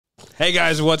Hey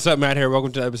guys, what's up? Matt here.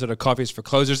 Welcome to the episode of Coffees for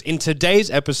Closers. In today's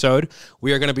episode,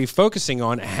 we are going to be focusing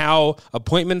on how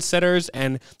appointment setters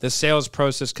and the sales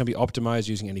process can be optimized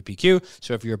using NEPQ.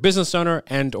 So if you're a business owner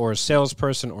and or a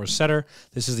salesperson or setter,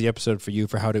 this is the episode for you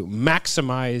for how to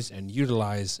maximize and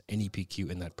utilize NEPQ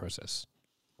in that process.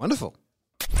 Wonderful.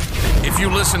 If you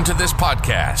listen to this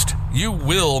podcast, you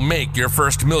will make your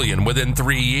first million within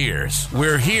 3 years.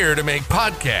 We're here to make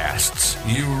podcasts.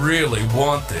 You really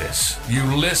want this. You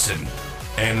listen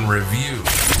and review.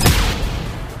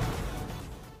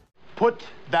 Put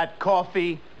that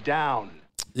coffee down.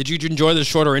 Did you enjoy the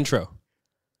shorter intro?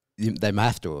 They may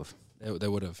have to have. They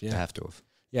would have, yeah. They have to have.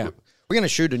 Yeah. We're going to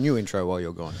shoot a new intro while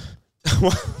you're gone.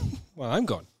 Well, I'm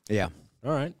gone. Yeah.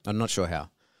 All right. I'm not sure how,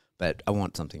 but I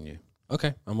want something new.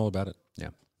 Okay. I'm all about it. Yeah.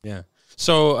 Yeah.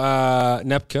 So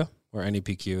NEPQ, or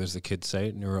NEPQ as the kids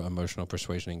say, Neuro-Emotional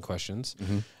Persuasion in Questions,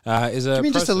 is a Give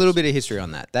me just a process. little bit of history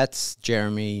on that. That's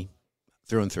Jeremy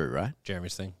through and through, right?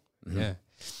 Jeremy's thing. Yeah.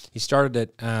 He started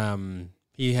it.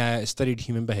 He had studied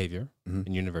human behavior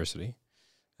in university,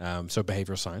 so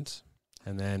behavioral science,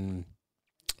 and then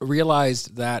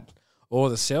realized that all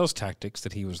the sales tactics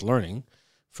that he was learning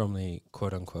from the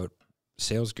quote-unquote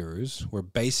sales gurus were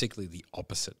basically the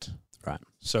opposite. Right.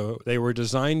 So they were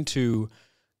designed to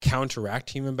counteract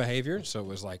human behavior. So it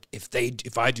was like, if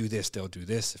I do this, they'll do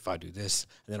this. If I do this,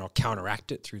 and then I'll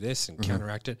counteract it through this and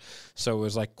counteract it. So it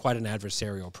was like quite an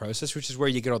adversarial process, which is where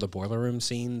you get all the boiler room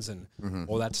scenes and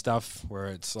all that stuff, where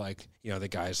it's like, you know, the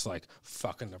guy's like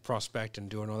fucking the prospect and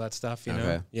doing all that stuff, you know?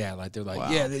 Okay. Yeah, like they're like,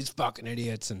 Wow. yeah, these fucking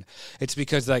idiots. And it's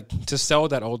because like to sell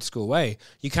that old school way,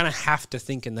 you kind of have to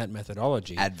think in that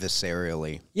methodology.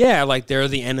 Adversarially. Yeah, like they're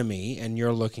the enemy and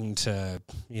you're looking to,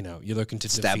 you know,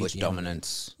 Establish defeat the enemy.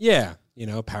 dominance. Yeah, you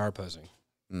know, power posing.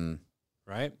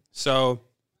 Right? So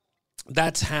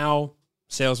that's how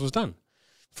sales was done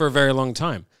for a very long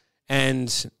time.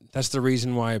 And that's the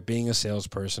reason why being a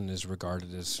salesperson is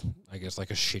regarded as, I guess,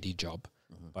 like a shitty job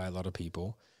by a lot of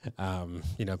people.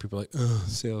 You know, people are like, oh,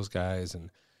 sales guys. And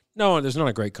no, there's not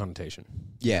a great connotation.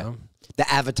 Yeah. You know?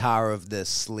 The avatar of the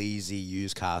sleazy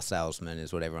used car salesman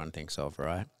is what everyone thinks of,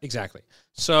 right? Exactly.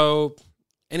 So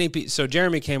so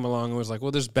Jeremy came along and was like,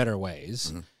 well, there's better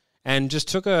ways. And just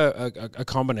took a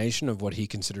combination of what he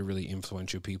considered really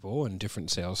influential people and different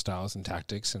sales styles and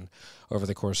tactics. And over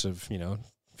the course of,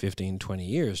 15, 20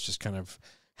 years, just kind of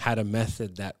had a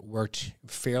method that worked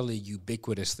fairly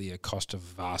ubiquitously across a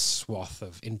vast swath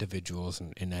of individuals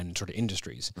and sort of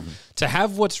industries. To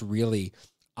have what's really,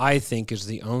 I think, is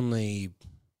the only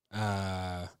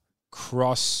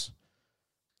cross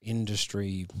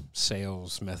industry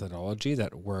sales methodology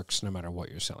that works no matter what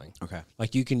you're selling. Okay.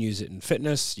 Like you can use it in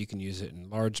fitness, you can use it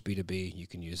in large B2B, you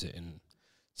can use it in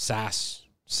SaaS,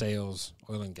 sales,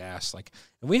 oil and gas. And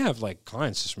we have like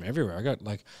clients just from everywhere. I got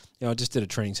I just did a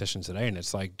training session today and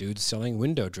it's like dudes selling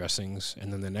window dressings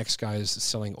and then the next guy is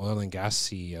selling oil and gas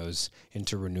CEOs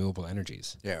into renewable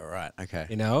energies. Yeah, right. Okay.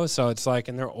 So it's like,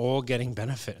 and they're all getting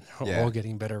benefit. They're all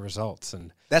getting better results.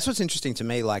 And that's what's interesting to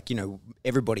me. Like,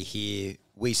 everybody here,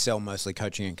 we sell mostly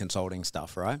coaching and consulting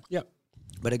stuff, right? Yep.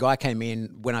 But a guy came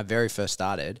in when I very first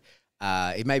started.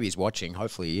 Maybe he's watching.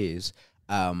 Hopefully he is.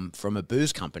 From a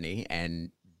booze company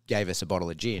and gave us a bottle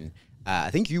of gin.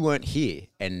 I think you weren't here.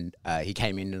 And he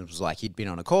came in and was like, he'd been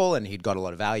on a call and he'd got a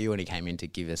lot of value and he came in to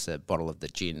give us a bottle of the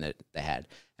gin that they had.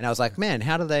 And I was like, man,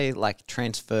 how do they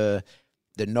transfer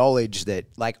the knowledge that,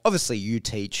 obviously you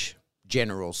teach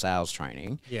general sales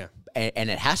training. Yeah. And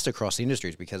it has to cross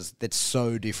industries because it's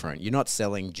so different. You're not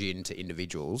selling gin to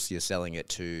individuals. You're selling it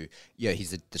to,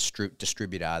 he's a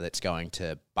distributor that's going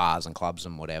to bars and clubs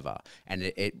and whatever. And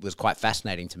it was quite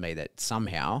fascinating to me that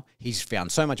somehow he's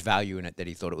found so much value in it that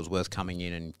he thought it was worth coming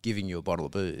in and giving you a bottle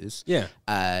of booze. Yeah.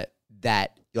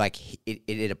 That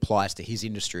it applies to his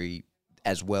industry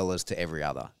as well as to every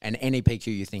other. And NEPQ,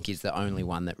 you think, is the only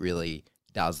one that really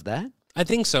does that? I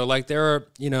think so. There are,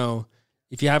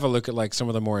 if you have a look at some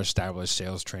of the more established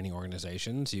sales training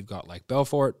organizations, you've got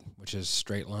Belfort, which is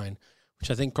Straight Line,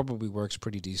 which I think probably works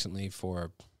pretty decently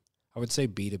for, I would say,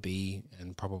 B2B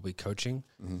and probably coaching.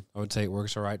 I would say it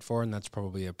works all right for, and that's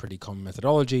probably a pretty common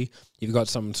methodology. You've got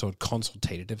some sort of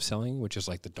consultative selling, which is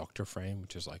like the doctor frame,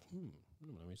 which is like,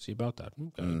 let me see about that.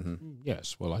 Okay.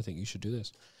 Yes, well, I think you should do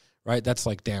this. Right, that's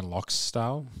like Dan Locke's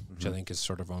style, which I think is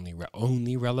sort of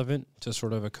only relevant to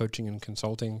sort of a coaching and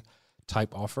consulting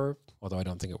type offer, although I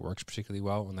don't think it works particularly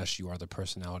well unless you are the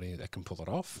personality that can pull it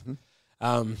off.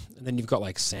 And then you've got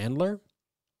Sandler,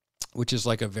 which is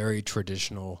like a very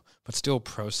traditional but still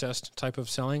processed type of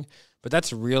selling. But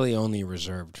that's really only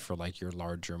reserved for like your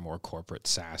larger, more corporate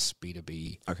SaaS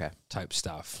B2B type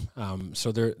stuff.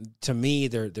 So to me,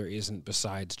 there isn't,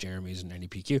 besides Jeremy's and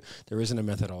NEPQ, there isn't a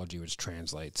methodology which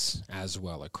translates as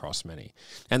well across many.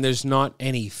 And there's not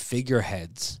any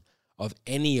figureheads of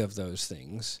any of those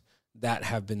things that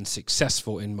have been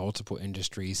successful in multiple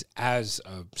industries as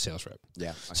a sales rep. Yeah.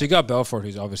 Okay. So you got Belfort,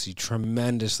 who's obviously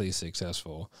tremendously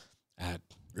successful at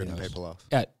Ripping people off.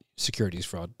 At securities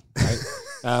fraud, right?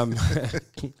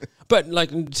 But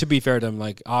like, to be fair to him,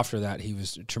 like after that, he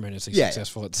was tremendously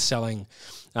successful at selling,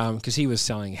 because he was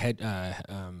selling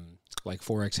like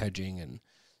Forex hedging and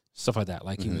stuff like that.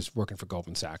 Like he was working for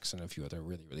Goldman Sachs and a few other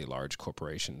really, really large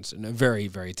corporations, and a very,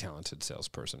 very talented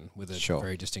salesperson with a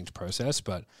very distinct process.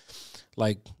 But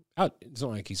like, it's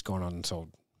not like he's gone on and sold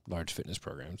large fitness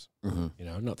programs. You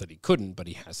know, not that he couldn't, but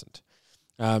he hasn't.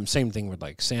 Same thing with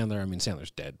like Sandler. I mean,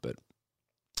 Sandler's dead, but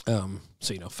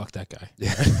so, you know, fuck that guy.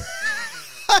 Yeah.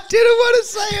 I didn't want to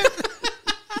say it.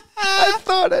 I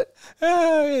thought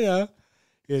it.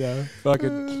 You know,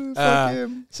 fucking. Fuck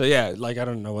him. So yeah, like I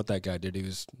don't know what that guy did.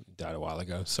 He died a while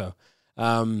ago. So,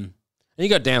 and you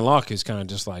got Dan Locke, who's kind of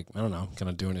just like, I don't know, kind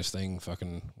of doing his thing,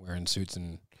 fucking wearing suits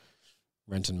and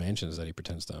renting mansions that he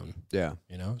pretends to own. Yeah,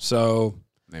 you know. So,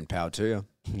 I mean, power to you.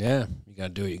 Yeah, you gotta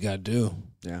do what you gotta do.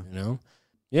 Yeah, you know.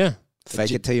 Yeah,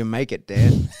 fake it till you make it,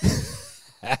 Dan.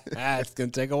 It's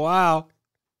gonna take a while.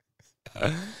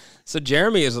 So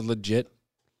Jeremy is a legit,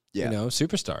 you know,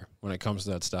 superstar when it comes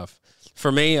to that stuff.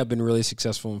 For me, I've been really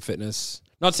successful in fitness.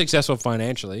 Not successful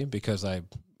financially because I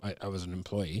was an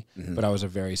employee, but I was a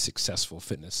very successful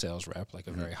fitness sales rep, like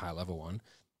a very high level one.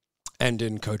 And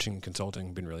in coaching and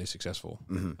consulting, been really successful.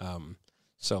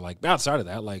 So like outside of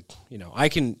that, like, you know, I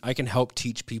can help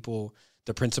teach people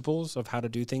the principles of how to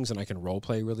do things, and I can role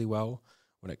play really well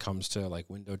when it comes to like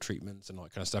window treatments and all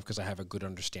that kind of stuff, because I have a good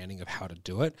understanding of how to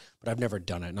do it, but I've never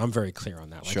done it. And I'm very clear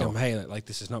on that. Like, hey, like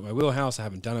this is not my wheelhouse. I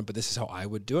haven't done it, but this is how I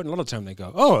would do it. And a lot of the time they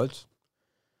go, oh,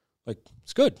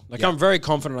 it's good. Like I'm very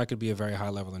confident I could be a very high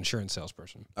level insurance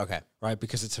salesperson. Okay. Right.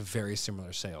 Because it's a very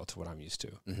similar sale to what I'm used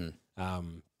to.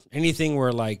 Anything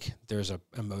where like there's a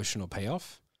emotional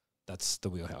payoff, that's the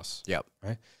wheelhouse. Yep.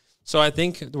 Right. So I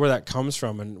think where that comes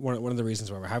from, and one of the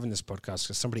reasons why we're having this podcast,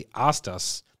 because somebody asked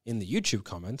us in the YouTube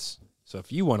comments. So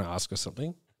if you want to ask us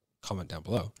something, comment down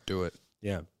below. Do it.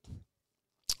 Yeah.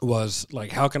 Was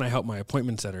like, how can I help my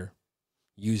appointment setter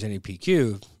use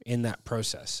NEPQ in that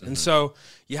process? And so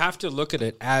you have to look at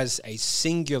it as a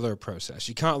singular process.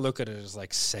 You can't look at it as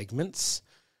like segments,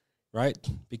 right?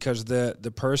 Because the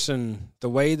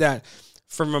way that,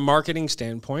 from a marketing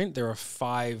standpoint, there are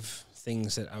 5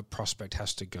 things that a prospect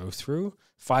has to go through,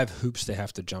 5 hoops they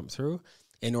have to jump through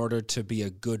in order to be a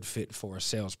good fit for a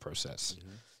sales process.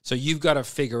 So you've got to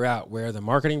figure out where the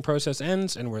marketing process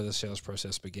ends and where the sales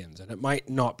process begins. And it might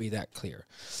not be that clear.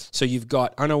 So you've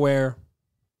got unaware,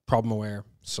 problem aware,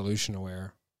 solution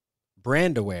aware,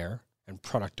 brand aware, and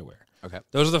product aware. Okay.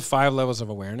 Those are the 5 levels of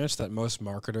awareness that most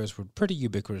marketers would pretty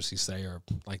ubiquitously say are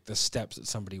like the steps that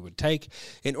somebody would take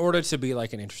in order to be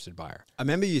like an interested buyer. I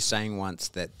remember you saying once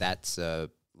that that's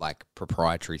a like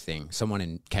proprietary thing.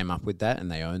 Someone came up with that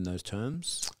and they own those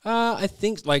terms? I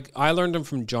think like I learned them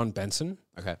from John Benson.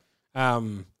 Okay.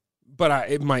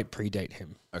 But it might predate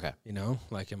him. Okay. You know,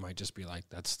 like it might just be like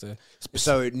that's the...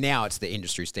 So now it's the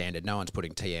industry standard. No one's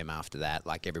putting TM after that.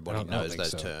 Like everybody knows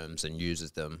those terms and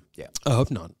uses them. Yeah. I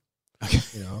hope not. Okay.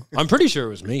 You know, I'm pretty sure it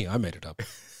was me. I made it up.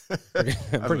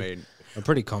 I'm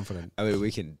pretty confident. I mean,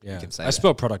 we can say I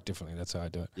spell product differently. That's how I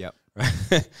do it. Yep.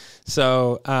 Right?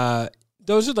 So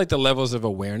those are like the levels of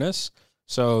awareness.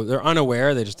 So they're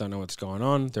unaware. They just don't know what's going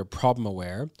on. They're problem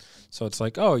aware. So it's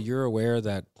like, oh, you're aware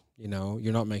that, you know,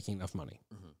 you're not making enough money.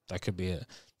 That could be it.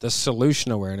 The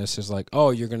solution awareness is like, oh,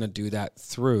 you're going to do that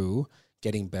through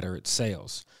getting better at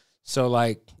sales. So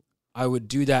like I would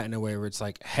do that in a way where it's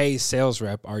like, hey, sales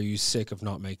rep, are you sick of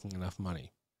not making enough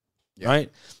money? Yep.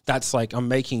 Right? That's like, I'm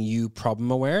making you problem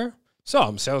aware. So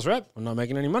I'm a sales rep. I'm not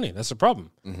making any money. That's a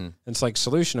problem. It's like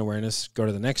solution awareness. Go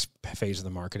to the next phase of the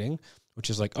marketing, which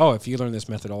is like, oh, if you learn this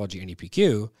methodology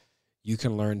NEPQ, you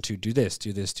can learn to do this,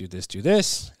 do this, do this, do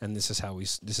this. And this is how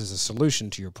this is a solution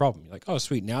to your problem. You're like, oh,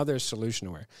 sweet. Now there's solution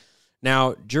aware.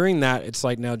 Now, during that, it's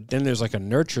like then there's like a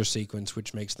nurture sequence,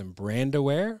 which makes them brand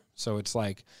aware. So it's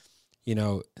like, you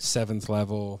know, 7th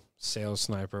level, sales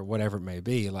sniper, whatever it may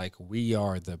be. Like we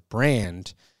are the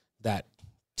brand that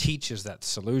teaches that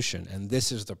solution. And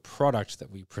this is the product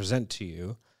that we present to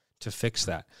you to fix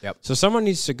that. Yep. So someone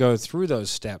needs to go through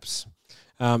those steps.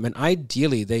 And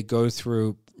ideally, they go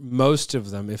through most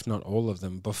of them, if not all of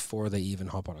them, before they even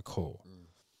hop on a call.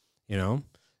 You know,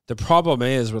 the problem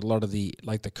is with a lot of the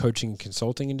coaching and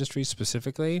consulting industry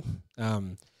specifically,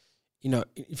 you know,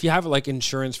 if you have like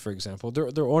insurance, for example,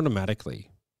 they're automatically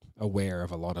aware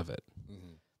of a lot of it.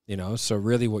 You know, so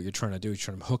really what you're trying to do is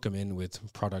trying to hook them in with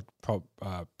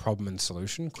problem and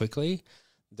solution quickly.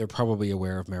 They're probably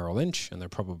aware of Merrill Lynch, and they're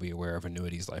probably aware of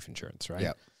annuities life insurance, right?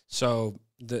 Yep. So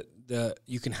the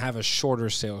you can have a shorter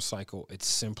sales cycle. It's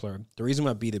simpler. The reason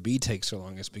why B2B takes so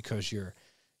long is because you're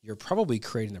probably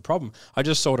creating the problem. I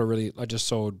just sold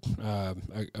a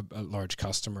large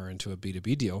customer into a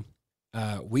B2B deal.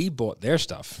 We bought their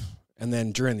stuff, and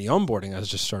then during the onboarding, I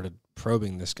just started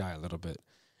probing this guy a little bit.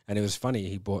 And it was funny.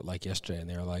 He bought like yesterday, and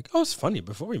they were like, "Oh, it's funny.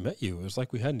 Before we met you, it was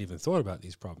like we hadn't even thought about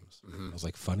these problems." I was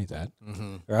like, "Funny that,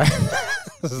 right?"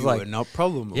 This is like not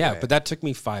problem aware. Yeah, but that took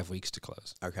me 5 weeks to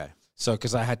close. Okay. So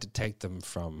because I had to take them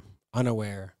from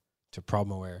unaware to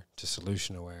problem aware to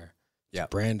solution aware, to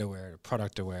brand aware to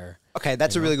product aware. Okay,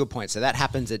 that's a really good point. So that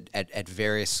happens at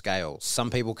various scales. Some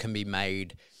people can be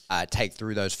made take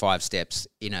through those 5 steps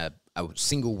in a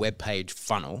single web page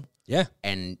funnel. Yeah.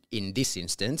 And in this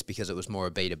instance, because it was more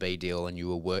a B2B deal and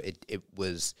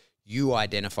you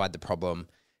identified the problem,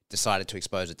 decided to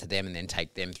expose it to them, and then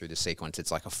take them through the sequence.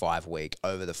 It's like a 5-week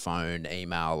over the phone,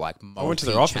 email, like multi-channel. I went to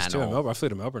their office too in Melbourne. I flew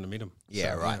to Melbourne to meet them.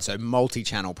 Yeah, so, right. Yeah. So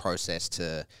multi-channel process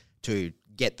to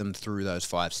get them through those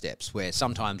 5 steps, where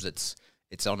sometimes it's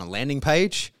on a landing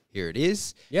page. Here it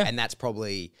is. Yeah. And that's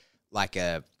probably like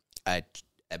a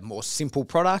more simple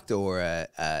product or a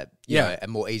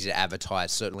more easy to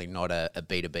advertise, certainly not a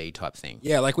B2B type thing.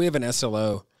 Yeah, like we have an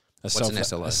SLO, What's an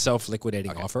SLO? A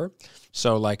self-liquidating offer.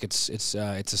 So like it's a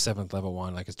 7th level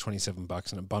one, like it's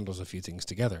 $27 and it bundles a few things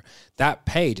together. That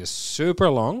page is super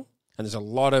long and there's a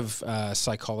lot of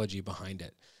psychology behind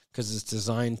it because it's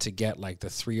designed to get like the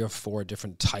 3 or 4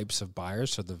 different types of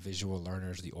buyers. So the visual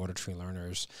learners, the auditory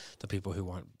learners, the people who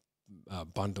want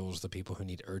bundles, the people who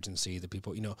need urgency, the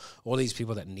people, you know, all these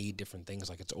people that need different things,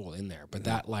 like it's all in there. But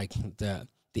that like the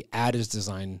ad is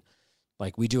designed,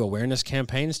 like we do awareness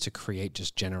campaigns to create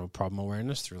just general problem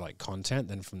awareness through like content.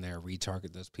 Then from there,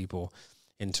 retarget those people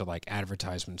into like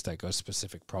advertisements that go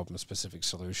specific problem, specific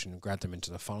solution, grab them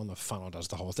into the funnel. The funnel does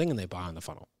the whole thing and they buy on the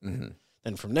funnel.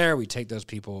 Then from there, we take those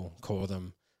people, call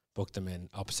them, book them in,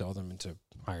 upsell them into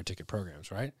higher ticket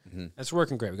programs, right? That's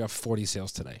working great. We got 40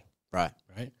 sales today. Right.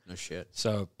 No shit.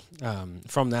 So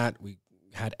from that, we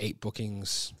had 8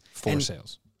 bookings, 4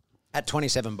 sales. At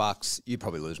 $27, you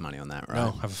probably lose money on that, right?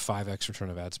 No, I have a 5x return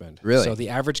of ad spend. Really? So the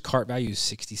average cart value is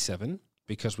 67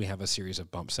 because we have a series of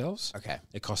bump sales. Okay.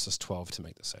 It costs us 12 to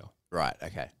make the sale. Right.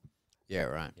 Okay. Yeah.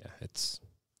 Right. Yeah. It's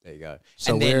there. You go.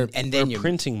 So we're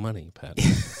printing money, Pat.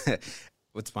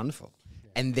 What's wonderful.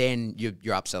 Yeah. And then you're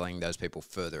upselling those people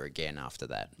further again after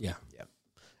that. Yeah.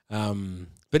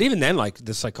 But even then, like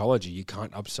the psychology, you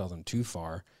can't upsell them too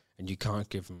far, and you can't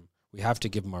give them. We have to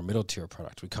give them our middle tier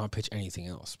product. We can't pitch anything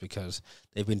else because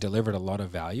they've been delivered a lot of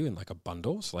value in like a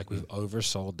bundle. So like we've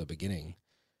oversold the beginning.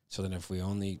 So then if we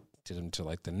only did them to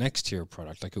like the next tier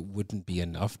product, like it wouldn't be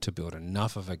enough to build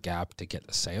enough of a gap to get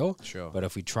the sale. Sure. But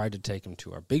if we tried to take them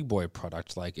to our big boy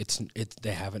product, like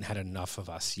they haven't had enough of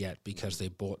us yet because they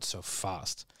bought so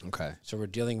fast. Okay. So we're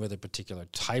dealing with a particular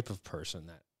type of person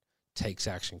that takes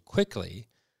action quickly,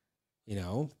 you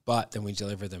know, but then we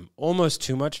deliver them almost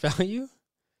too much value.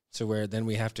 So where then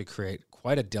we have to create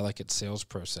quite a delicate sales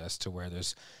process to where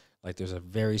there's a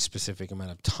very specific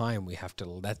amount of time we have to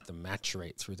let them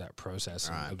maturate through that process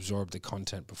and absorb the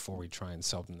content before we try and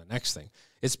sell them the next thing.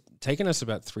 It's taken us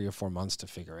about 3 or 4 months to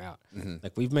figure out.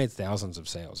 Like we've made thousands of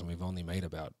sales and we've only made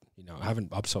about, you know, I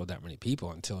haven't upsold that many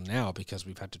people until now because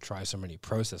we've had to try so many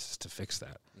processes to fix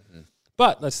that.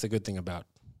 But that's the good thing about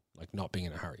like not being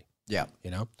in a hurry. Yeah.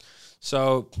 You know?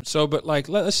 So, but like,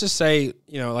 let's just say,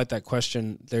 you know, like that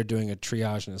question, they're doing a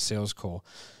triage and a sales call.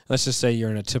 Let's just say you're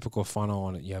in a typical funnel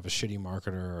and you have a shitty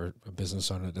marketer or a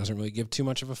business owner that doesn't really give too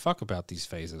much of a fuck about these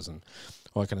phases and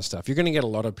all that kind of stuff. You're going to get a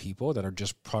lot of people that are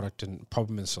just product and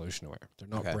problem and solution aware. They're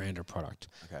not brand or product,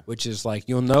 which is like,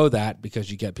 you'll know that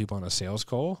because you get people on a sales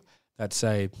call that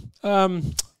say, who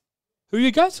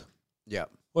you got? Yeah.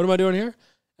 What am I doing here?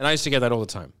 And I used to get that all the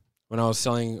time. When I was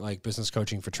selling like business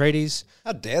coaching for tradies.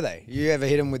 How dare they? You ever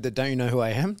hit them with the don't you know who I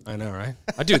am? I know, right?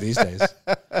 I do these days.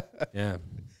 Yeah.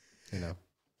 You know.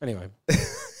 Anyway.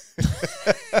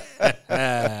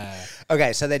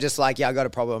 Okay, so they're just like, yeah, I got a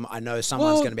problem. I know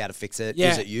someone's going to be able to fix it.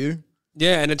 Yeah. Is it you?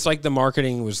 Yeah, and it's like the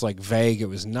marketing was like vague. It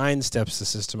was 9 steps to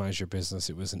systemize your business.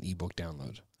 It was an ebook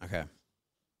download. Okay.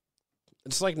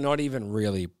 It's like not even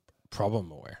really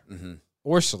problem aware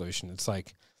or solution. It's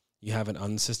like, you have an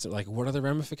unsystem, like what are the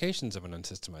ramifications of an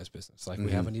unsystemized business? Like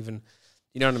we haven't even,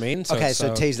 You know what I mean?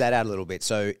 So tease that out a little bit.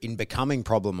 So in becoming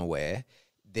problem aware,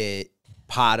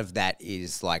 part of that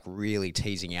is like really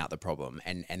teasing out the problem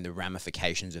and the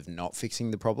ramifications of not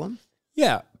fixing the problem.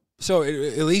 Yeah. So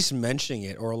at least mentioning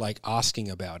it or like asking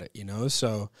about it, you know?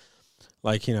 So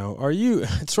like, you know,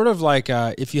 it's sort of like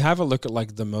if you have a look at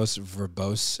like the most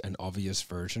verbose and obvious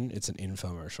version, it's an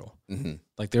infomercial. Mm-hmm.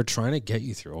 Like they're trying to get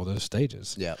you through all those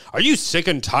stages. Yeah. Are you sick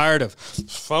and tired of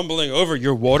fumbling over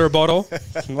your water bottle?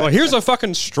 Well, here's a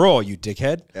fucking straw, you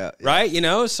dickhead. Yeah. Right? You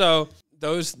know, so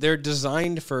they're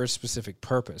designed for a specific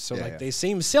purpose. So like they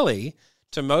seem silly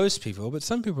to most people, but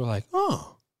some people are like,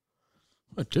 oh,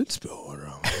 I did spill water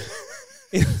on me.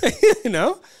 You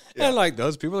know? Yeah. And like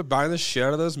those people are buying the shit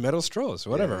out of those metal straws,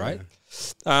 whatever, right?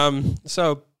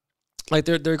 So like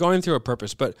they're going through a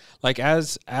purpose, but like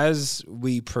as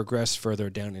we progress further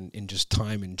down in just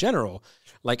time in general,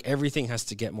 like everything has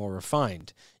to get more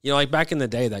refined. You know, like back in the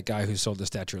day, that guy who sold the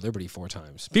Statue of Liberty 4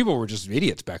 times, people were just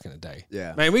idiots back in the day.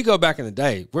 Yeah. Man, we go back in the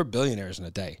day, we're billionaires in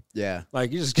a day. Yeah.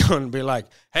 Like you just go and be like,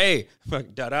 hey, da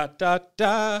da da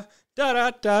da. Da,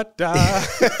 da, da, da.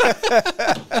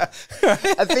 I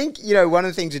think, you know, one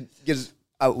of the things, because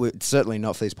certainly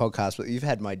not for this podcast, but you've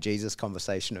had my Jesus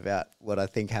conversation about what I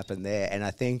think happened there. And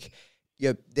I think,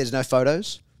 you know, there's no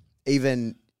photos.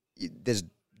 Even there's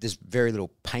very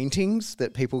little paintings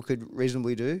that people could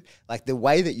reasonably do. Like the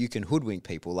way that you can hoodwink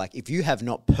people, like if you have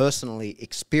not personally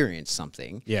experienced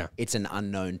something, it's an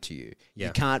unknown to you. Yeah.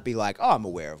 You can't be like, oh, I'm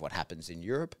aware of what happens in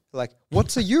Europe. Like,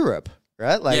 what's a Europe?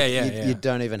 Right? Like you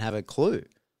don't even have a clue.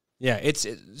 Yeah,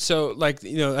 so like,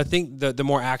 you know, I think the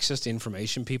more access to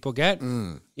information people get,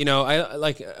 you know, I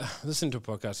like listened to a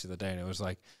podcast the other day and it was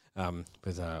like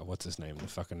with what's his name, the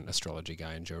fucking astrology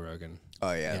guy and Joe Rogan.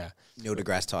 Oh yeah. Neil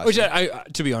deGrasse Tyson. Which I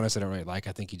to be honest, I don't really like.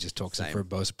 I think he just talks in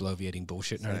verbose, bloviating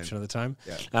bullshit 90% of the time.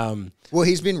 Yeah. Well,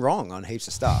 he's been wrong on heaps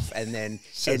of stuff, and then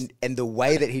and the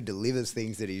way that he delivers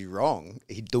things that he's wrong,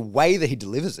 the way that he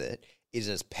delivers it is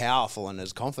as powerful and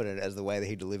as confident as the way that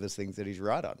he delivers things that he's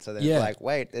right on. So then it's like,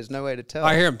 wait, there's no way to tell.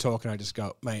 I hear him talking, I just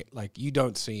go, mate, like you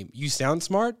sound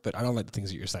smart, but I don't like the things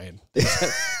that you're saying.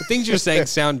 The things you're saying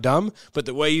sound dumb, but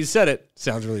the way you said it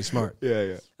sounds really smart.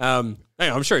 Yeah. Anyway,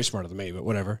 I'm sure he's smarter than me, but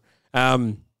whatever.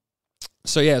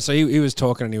 So he was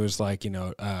talking and he was like, you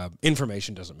know,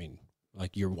 information doesn't mean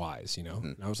like you're wise, you know? Mm-hmm.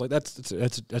 And I was like, that's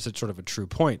a sort of a true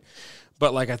point.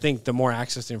 But like, I think the more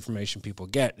access to information people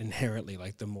get inherently,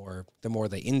 like the more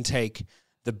they intake,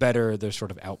 the better their sort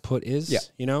of output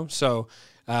is, you know? So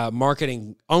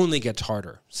marketing only gets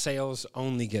harder. Sales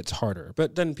only gets harder.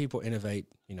 But then people innovate,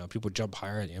 you know, people jump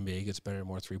higher. The NBA gets better,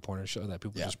 more three-pointers show that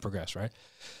people just progress, right?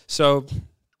 So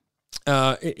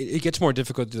it gets more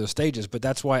difficult to those stages, but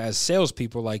that's why as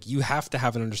salespeople, like you have to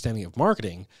have an understanding of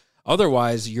marketing.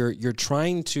 Otherwise, you're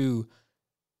trying to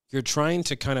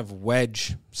kind of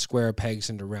wedge square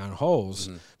pegs into round holes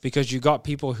because you got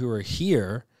people who are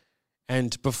here,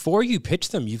 and before you pitch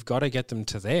them, you've got to get them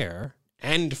to there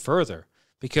and further,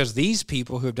 because these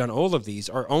people who have done all of these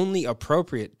are only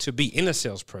appropriate to be in a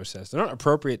sales process. They're not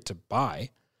appropriate to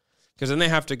buy, because then they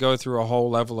have to go through a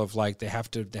whole level of like they have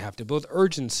to build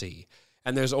urgency.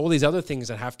 And there's all these other things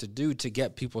that have to do to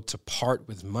get people to part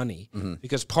with money,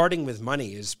 because parting with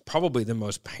money is probably the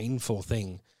most painful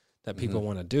thing that people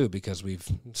want to do, because we've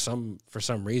for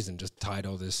some reason just tied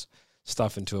all this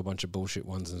stuff into a bunch of bullshit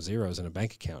ones and zeros in a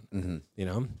bank account, you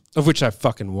know, of which I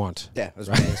fucking want. Yeah, as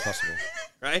many as possible.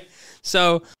 Right?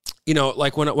 So, you know,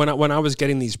 like when I was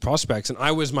getting these prospects and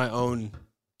I was my own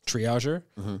triager,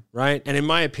 right? And in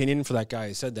my opinion, for that guy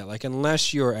who said that, like,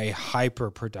 unless you're a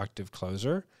hyper-productive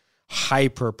closer,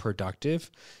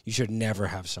 you should never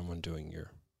have someone doing your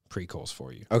pre-calls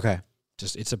for you. Okay.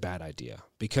 Just, it's a bad idea,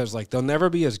 because like they'll never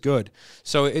be as good.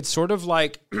 So it's sort of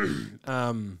like,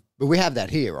 but we have that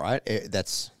here, right?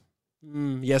 That's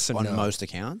yes and no. On most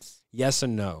accounts? Yes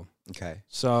and no. Okay.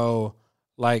 So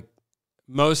like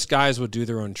most guys will do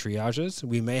their own triages.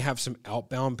 We may have some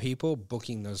outbound people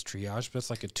booking those triage, but it's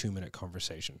like a 2-minute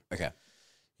conversation. Okay.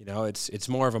 You know, it's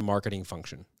more of a marketing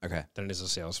function. Okay. Than it is a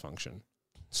sales function.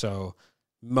 So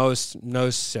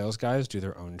most sales guys do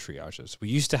their own triages. We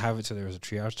used to have it so there was a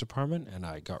triage department, and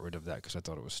I got rid of that because I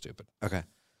thought it was stupid. Okay.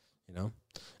 You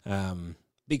know,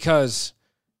 because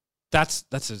that's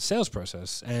a sales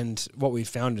process, and what we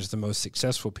found is the most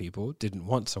successful people didn't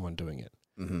want someone doing it.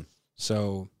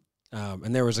 So,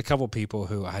 and there was a couple people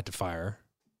who I had to fire,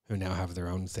 who now have their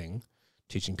own thing,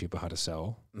 teaching people how to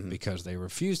sell, because they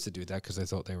refused to do that because they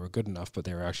thought they were good enough, but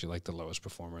they were actually like the lowest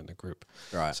performer in the group.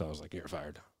 Right. So I was like, you're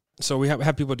fired. So we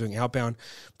have people doing outbound,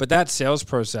 but that sales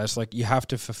process, like you have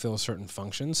to fulfill certain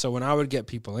functions. So when I would get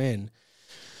people in,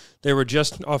 they were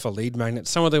just off a lead magnet.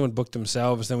 Some of them would book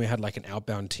themselves. Then we had like an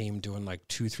outbound team doing like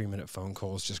 2-3 minute phone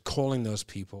calls, just calling those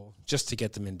people just to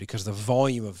get them in, because the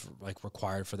volume of like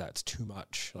required for that's too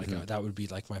much. Like that would be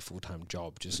like my full-time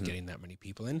job, just getting that many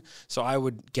people in. So I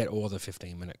would get all the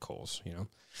 15-minute calls, you know.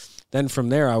 Then from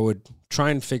there, I would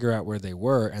try and figure out where they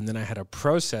were, and then I had a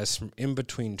process from in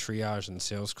between triage and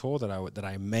sales call that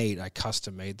I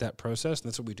custom made that process, and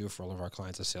that's what we do for all of our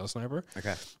clients at Sales Sniper.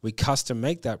 Okay. We custom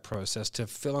make that process to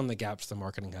fill in the gaps the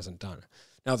marketing hasn't done.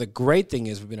 Now, the great thing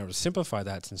is we've been able to simplify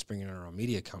that since bringing in our own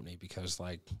media company, because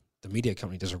like the media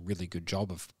company does a really good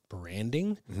job of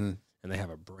branding, and they have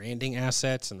a branding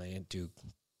assets, and they do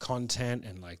content,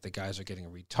 and like the guys are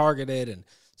getting retargeted, and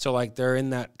so like they're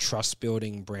in that trust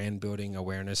building, brand building,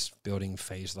 awareness building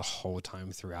phase the whole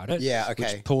time throughout it. Yeah,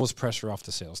 okay. Which pulls pressure off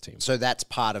the sales team. So that's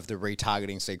part of the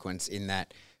retargeting sequence, in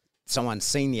that someone's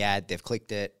seen the ad, they've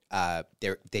clicked it,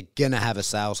 they're gonna have a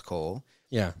sales call.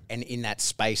 Yeah. And in that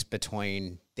space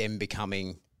between them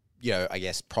becoming, you know, I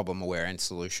guess problem aware and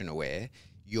solution aware,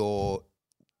 you're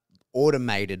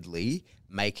automatedly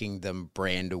making them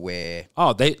brand aware.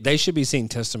 Oh, they should be seeing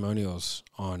testimonials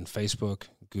on Facebook,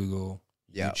 Google,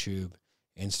 Yep. YouTube,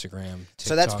 Instagram, TikTok.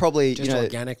 So that's probably, just you know,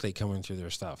 organically coming through their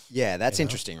stuff. Yeah, that's you know?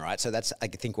 interesting, right? So that's, I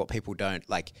think, what people don't,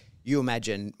 like, you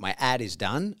imagine my ad is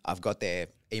done, I've got their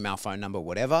email, phone number,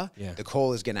 whatever. Yeah. The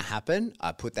call is going to happen.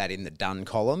 I put that in the done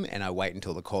column and I wait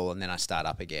until the call and then I start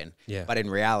up again. Yeah. But in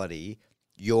reality,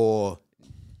 you're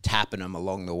tapping them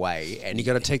along the way. And you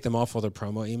got to take them off all the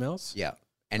promo emails. Yeah.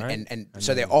 And, Right? and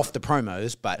so they're off the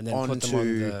promos, but And then put them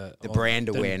onto on the brand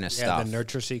on awareness stuff. the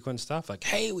nurture sequence stuff. Like,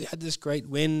 hey, we had this great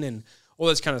win and all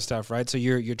this kind of stuff, right? So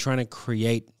you're trying to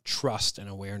create trust and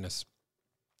awareness.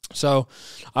 So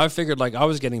I figured, like, I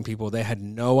was getting people, they had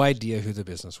no idea who the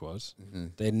business was.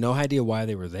 They had no idea why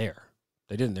they were there.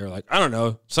 They didn't. They were like, I don't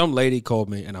know, some lady called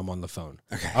me and I'm on the phone.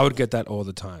 Okay. I would get that all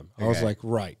the time. I was like,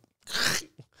 right.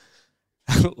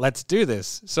 Let's do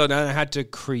this. So now I had to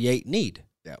create need.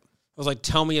 I was like,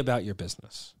 tell me about your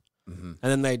business. And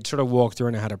then they'd sort of walk through,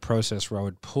 and I had a process where I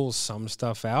would pull some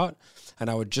stuff out, and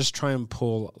I would just try and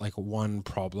pull like one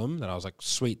problem that I was like,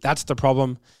 sweet, that's the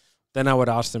problem. Then I would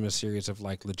ask them a series of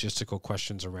like logistical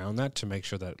questions around that to make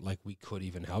sure that like we could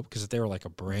even help, because if they were like a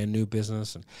brand new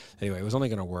business, and anyway, it was only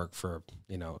going to work for,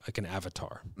 you know, like an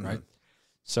avatar, right?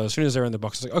 So as soon as they're in the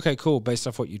box, I was like, okay, cool. Based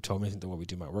off what you told me, I think that what we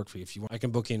do might work for you. If you want, I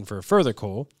can book in for a further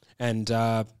call, and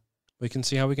we can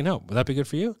see how we can help. Would that be good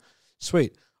for you?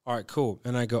 Sweet. All right, cool.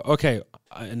 And I go, okay.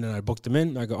 And then I booked them in.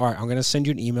 And I go, all right, I'm going to send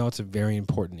you an email. It's a very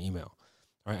important email.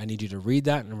 All right, I need you to read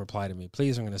that and reply to me,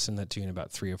 please. I'm going to send that to you in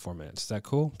about 3 or 4 minutes. Is that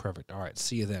cool? Perfect. All right,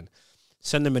 see you then.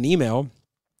 Send them an email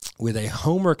with a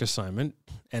homework assignment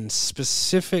and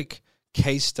specific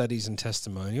case studies and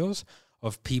testimonials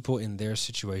of people in their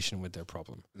situation with their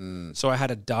problem. So I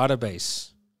had a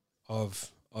database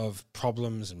of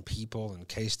problems and people and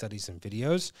case studies and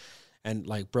videos, and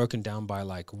like broken down by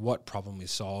like what problem we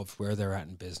solved, where they're at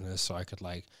in business. So I could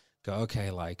like go, okay,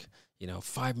 like, you know,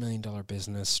 $5 million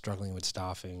business struggling with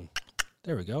staffing.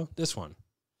 There we go. This one.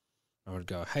 I would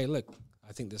go, hey, look,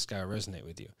 I think this guy will resonate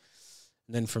with you.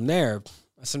 And then from there,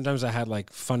 sometimes I had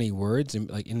like funny words in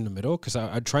the middle, because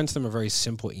I'd try and send them a very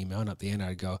simple email, and at the end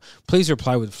I'd go, please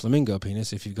reply with flamingo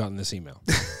penis if you've gotten this email.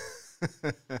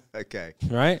 Okay.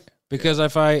 Right? Because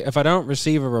if I don't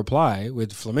receive a reply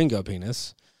with flamingo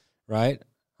penis, right,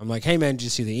 I'm like, hey man, did you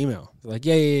see the email? They're like,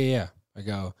 yeah. I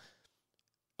go,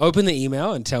 open the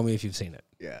email and tell me if you've seen it.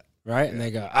 Yeah. Right? And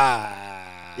they go,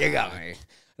 You got me.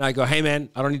 And I go, hey man,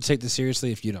 I don't need to take this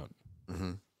seriously if you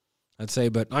don't. I'd say,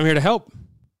 but I'm here to help.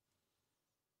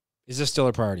 Is this still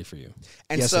a priority for you?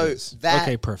 And yes, so it is. that,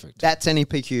 okay, perfect. That's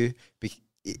NEPQ.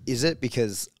 Is it?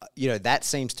 Because, you know, that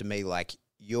seems to me like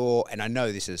you're, and I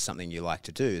know this is something you like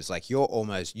to do, is like you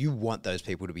want those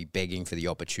people to be begging for the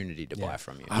opportunity to buy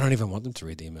from you. I don't even want them to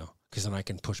read the email, because then I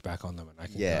can push back on them and I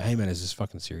can go, hey man, is this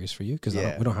fucking serious for you? Because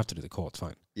we don't have to do the call. It's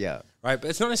fine. Yeah. Right. But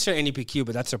it's not necessarily NEPQ,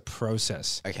 but that's a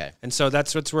process. Okay. And so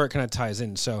that's where it kind of ties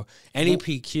in. So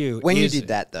NEPQ. When you did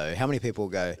that though, how many people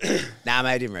go, nah, mate,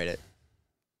 I didn't read it?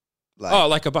 Like,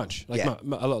 like a bunch. Like a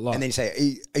lot. And then you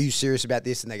say, are you serious about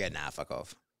this? And they go, nah, fuck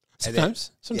off. Sometimes.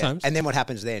 Yeah. And then what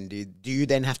happens then? Do you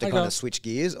then have to kind of switch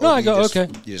gears? Or No, I do you go, just,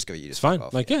 okay. You just go, It's fine. fuck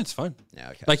off. Like, yeah, it's fine. Yeah,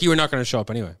 okay. Like, you were not going to show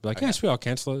up anyway. Be like, yeah, sweet, I'll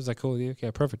cancel it. Is that cool with you?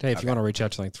 Okay, perfect. Hey, if you want to reach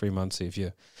out to like 3 months, see if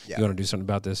you want to do something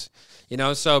about this. You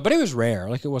know, so, but it was rare.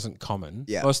 Like, it wasn't common.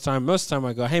 Yeah. Most of the time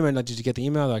I go, hey, man, did you get the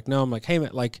email? They're like, no. I'm like, hey, man,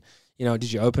 like, you know,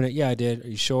 did you open it? Yeah, I did. Are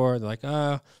you sure? They're like,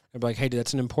 I'd be like, hey, dude,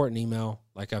 that's an important email.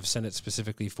 Like, I've sent it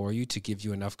specifically for you to give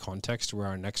you enough context where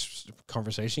our next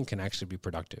conversation can actually be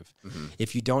productive.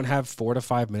 If you don't have 4 to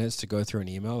 5 minutes to go through an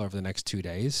email over the next 2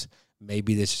 days,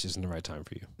 maybe this just isn't the right time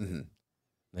for you. And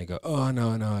they go, oh,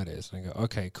 no, it is. And I go,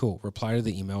 okay, cool. Reply to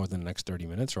the email within the next 30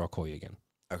 minutes or I'll call you again.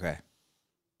 Okay.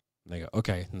 And they go,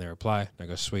 okay. And they reply. And I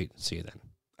go, sweet. See you then.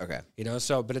 Okay. You know,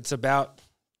 so, but that's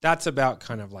about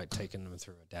kind of like taking them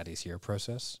through a daddy's year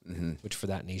process, which for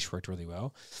that niche worked really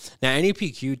well. Now,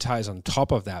 NEPQ ties on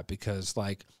top of that because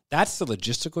like that's the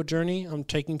logistical journey I'm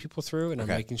taking people through, and I'm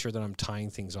making sure that I'm tying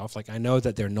things off. Like I know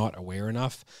that they're not aware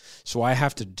enough, so I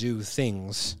have to do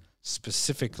things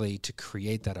specifically to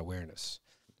create that awareness,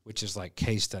 which is like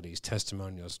case studies,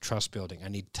 testimonials, trust building. I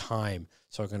need time,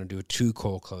 so I'm going to do a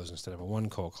 2-call close instead of a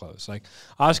 1-call close. Like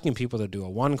asking people to do a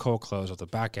 1-call close at the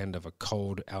back end of a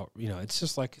cold out, you know, it's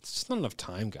just like, it's just not enough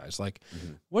time, guys. Like,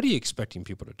 what are you expecting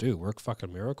people to do? Work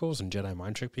fucking miracles and Jedi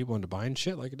mind trick people into buying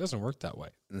shit? Like, it doesn't work that way.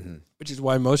 Which is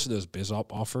why most of those biz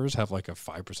op offers have like a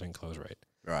 5% close rate.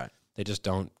 Right. They just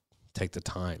don't take the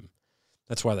time.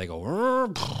 That's why they go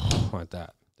like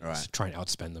that. Right. Just try and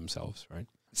outspend themselves, right?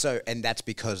 So, and that's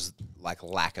because like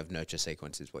lack of nurture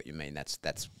sequence is what you mean. That's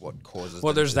what causes.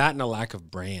 Well, them there's to- that and a lack of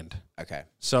brand. Okay.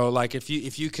 So, like, if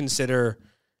you consider,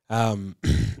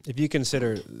 if you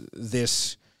consider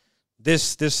this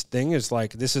thing is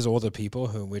like, this is all the people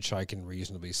who which I can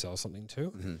reasonably sell something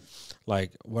to.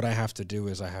 Like, what I have to do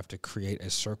is I have to create a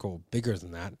circle bigger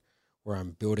than that, where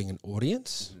I'm building an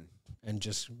audience and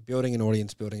just building an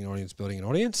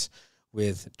audience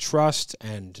with trust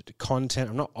and content.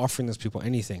 I'm not offering those people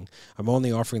anything. I'm only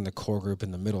offering the core group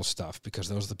and the middle stuff because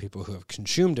those are the people who have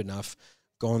consumed enough,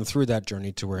 gone through that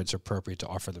journey to where it's appropriate to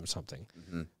offer them something.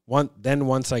 Then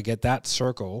once I get that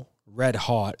circle red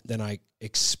hot, then I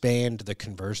expand the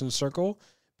conversion circle,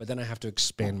 but then I have to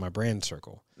expand my brand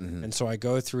circle. And so I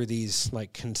go through these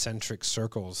like concentric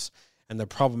circles. And the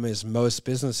problem is most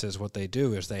businesses, what they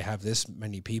do is they have this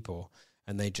many people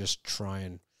and they just try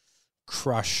and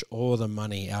crush all the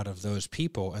money out of those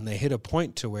people, and they hit a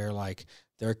point to where like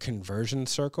their conversion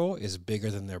circle is bigger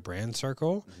than their brand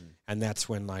circle, and that's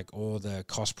when like all the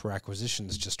cost per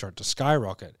acquisitions just start to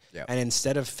skyrocket. And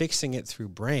instead of fixing it through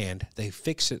brand, they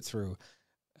fix it through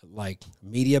like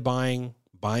media buying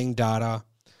data,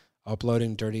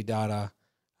 uploading dirty data,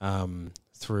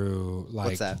 through like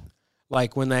What's that?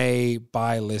 Like when they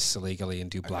buy lists illegally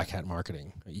and do black hat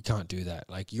marketing. You can't do that.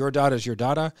 Like your data is your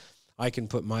data. I can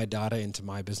put my data into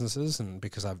my businesses, and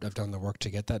because I've done the work to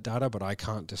get that data, but I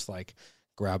can't just like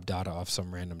grab data off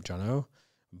some random Jono,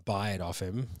 buy it off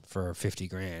him for 50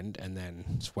 grand, and then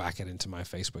just whack it into my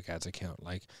Facebook ads account.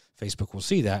 Like Facebook will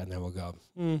see that, and then we'll go,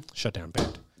 shut down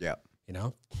banned. Yeah. You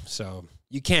know? So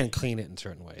you can clean it in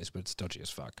certain ways, but it's dodgy as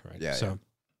fuck, right? Yeah.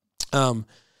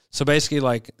 So basically,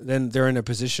 like, then they're in a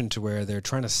position to where they're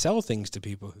trying to sell things to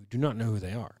people who do not know who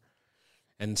they are.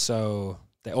 And so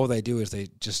all they do is they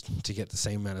just, to get the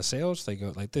same amount of sales, they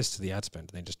go like this to the ad spend.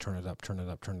 And they just turn it up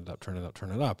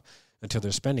until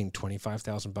they're spending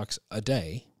 $25,000 a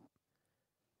day,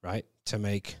 right, to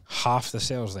make half the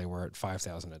sales they were at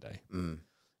 $5,000 a day. And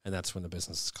that's when the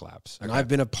businesses collapse. And I've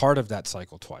been a part of that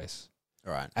cycle twice.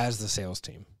 All right. As the sales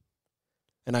team.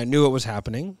 And I knew it was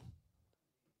happening.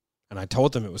 And I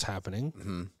told them it was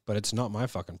happening, but it's not my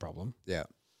fucking problem. Yeah.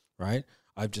 Right?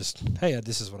 I've just, hey,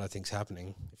 this is what I think's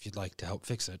happening. If you'd like to help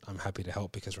fix it, I'm happy to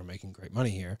help because we're making great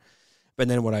money here. But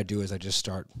then what I do is I just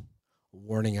start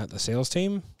warning out the sales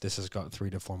team. This has got 3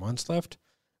 to 4 months left.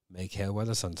 Make hay while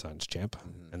the sun shines, champ.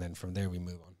 And then from there we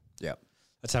move on. Yeah.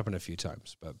 That's happened a few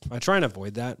times, but I try and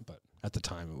avoid that. But at the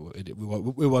time, it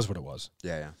was what it was.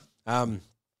 Yeah.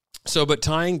 But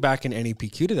tying back an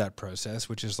NEPQ to that process,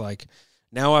 which is like,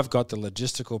 now I've got the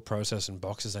logistical process and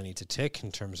boxes I need to tick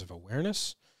in terms of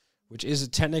awareness, which is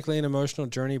technically an emotional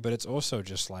journey, but it's also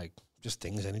just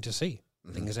things I need to see,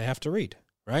 things I have to read,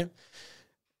 right?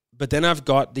 But then I've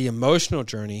got the emotional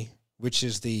journey, which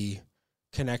is the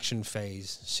connection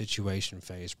phase, situation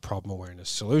phase, problem awareness,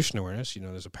 solution awareness. You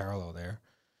know, there's a parallel there.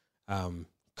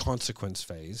 Consequence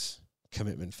phase,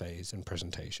 commitment phase, and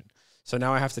presentation. So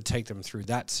now I have to take them through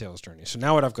that sales journey. So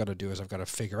now what I've got to do is I've got to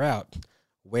figure out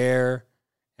where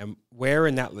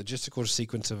in that logistical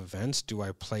sequence of events do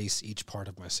I place each part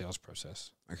of my sales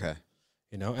process? Okay.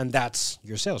 You know, and that's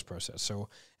your sales process. So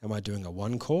am I doing a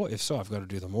 1 call? If so, I've got to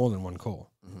do them all in 1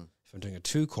 call. If I'm doing a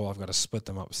 2 call, I've got to split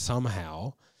them up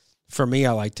somehow. For me,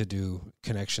 I like to do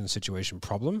connection, situation,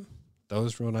 problem.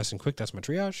 Those real nice and quick. That's my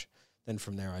triage. Then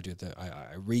from there, I do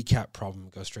I recap problem,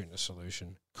 go straight into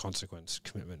solution, consequence,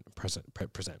 commitment, present.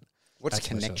 What's That's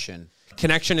connection?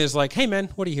 Connection is like, hey, man,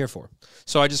 what are you here for?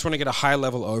 So I just want to get a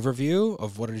high-level overview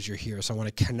of what it is you're here. So I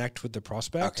want to connect with the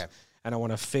prospect, and I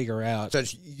want to figure out. So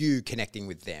it's you connecting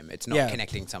with them. It's not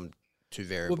connecting some two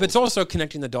variables. Well, but it's also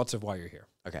connecting the dots of why you're here.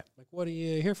 Okay. Like, what are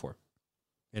you here for?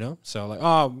 you know? So like,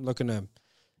 oh, I'm looking to,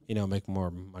 you know, make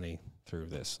more money through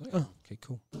this. Like, oh, okay,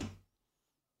 cool.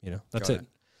 You know, that's it.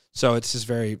 So it's just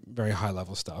very, very high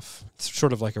level stuff. It's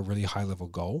sort of like a really high level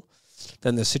goal.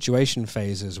 Then the situation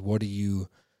phase is what are you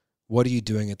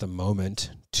doing at the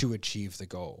moment to achieve the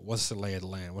goal? What's the lay of the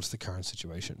land? What's the current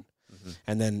situation?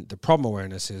 And then the problem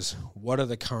awareness is what are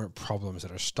the current problems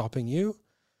that are stopping you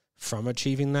from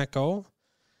achieving that goal?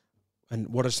 And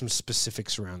what are some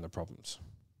specifics around the problems?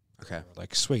 Okay.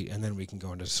 Like, sweet. And then we can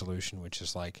go into the solution, which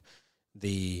is like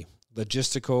the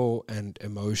logistical and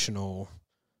emotional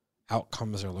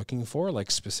outcomes they're looking for,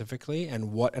 like specifically,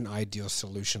 and what an ideal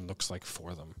solution looks like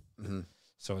for them.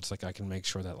 So it's like I can make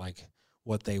sure that like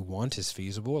what they want is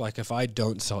feasible. Like if I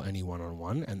don't sell any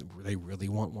one-on-one and they really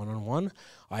want one-on-one,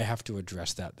 I have to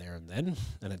address that there and then.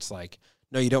 And it's like,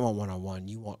 no, you don't want one-on-one.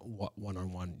 You want what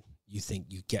one-on-one you think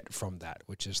you get from that,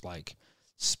 which is like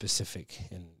specific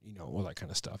and, you know, all that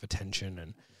kind of stuff, attention.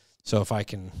 And so if I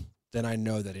can, then I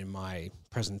know that in my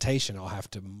presentation, I'll have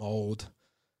to mold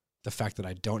the fact that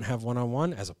I don't have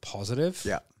one-on-one as a positive.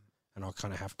 Yeah. And I'll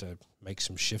kind of have to make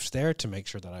some shifts there to make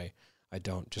sure that I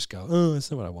don't just go, oh,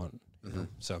 that's not what I want. You know?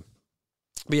 So,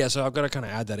 but yeah, so I've got to kind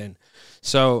of add that in.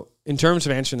 So in terms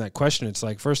of answering that question, it's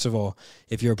like, first of all,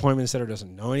 if your appointment setter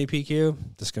doesn't know any PQ,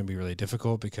 this is going to be really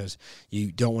difficult because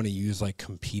you don't want to use like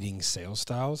competing sales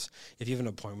styles. If you have an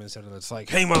appointment setter that's like,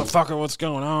 hey, motherfucker, what's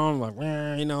going on? Like,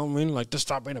 you know what I mean? Like, just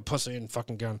stop being a pussy and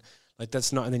fucking go. Like,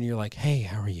 that's not, and then you're like, hey,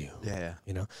 how are you? Yeah.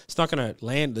 You know, it's not going to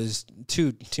land. There's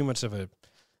too much of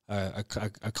a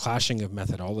clashing of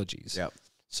methodologies. Yep.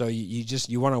 So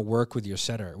you want to work with your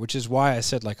setter, which is why I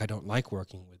said, like, I don't like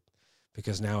working with,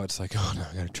 because now it's like, oh no,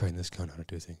 I got to train this guy how to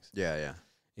do things. Yeah.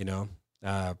 You know,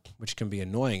 which can be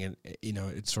annoying. And, you know,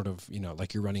 it's sort of, you know,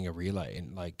 like you're running a relay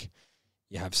and like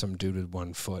you have some dude with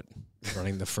 1 foot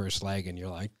running the first leg and you're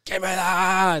like, give me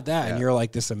that. Yeah. And you're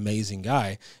like this amazing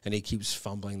guy and he keeps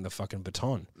fumbling the fucking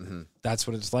baton. That's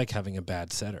what it's like having a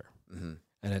bad setter.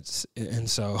 And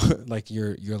so like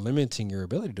you're limiting your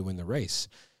ability to win the race.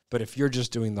 But if you're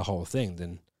just doing the whole thing,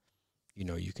 then, you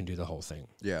know, you can do the whole thing.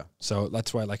 Yeah. So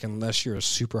that's why, like, unless you're a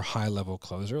super high level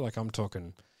closer, like I'm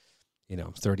talking, you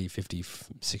know, 30, 50,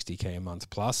 60K a month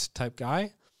plus type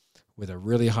guy with a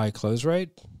really high close rate,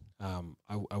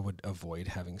 I would avoid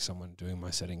having someone doing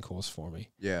my setting calls for me.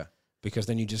 Yeah. Because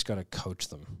then you just got to coach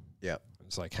them. Yeah.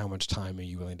 It's like, how much time are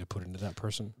you willing to put into that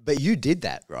person? But you did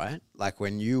that, right? Like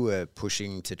when you were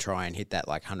pushing to try and hit that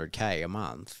like 100K a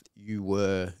month,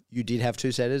 you did have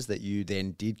 2 setters that you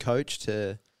then did coach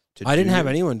to I didn't have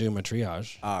anyone doing my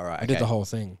triage. Oh, right. I did the whole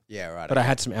thing. Yeah, right. But I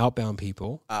had some outbound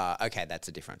people. Okay, that's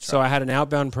a difference. So I had an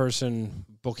outbound person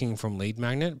booking from Lead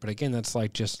Magnet, but again, that's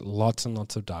like just lots and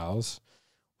lots of dials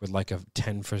with like a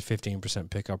 10 for 15%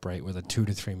 pickup rate with a 2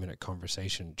 to 3 minute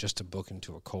conversation just to book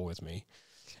into a call with me.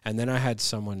 And then I had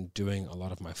someone doing a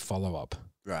lot of my follow-up.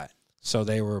 Right. So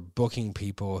they were booking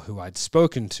people who I'd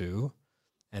spoken to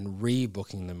and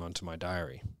rebooking them onto my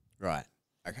diary. Right.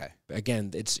 Okay. But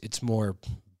again, it's more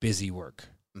busy work.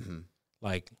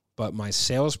 Like, but my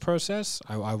sales process,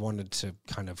 I wanted to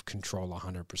kind of control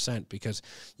 100% because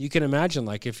you can imagine,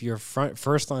 like, if your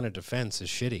first line of defense is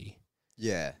shitty.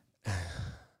 Yeah.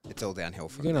 It's all downhill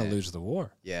from You're going there. to lose the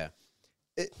war. Yeah.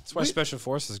 That's why Special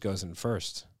Forces goes in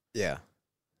first. Yeah.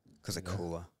 Because they're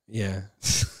cooler. Yeah.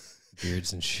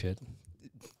 Beards and shit.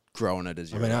 Growing it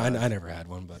as you I never had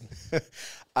one, but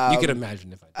you could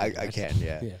imagine if I did. I can,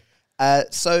 yeah. Yeah.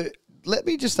 So let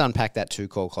me just unpack that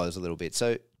 2-call close a little bit.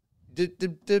 So do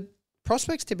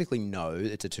prospects typically know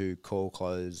it's a 2-call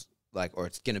close, like, or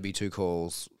it's going to be 2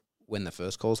 calls when the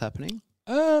first call's happening?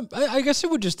 I guess it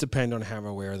would just depend on how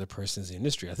aware the person is in the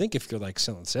industry. I think if you're like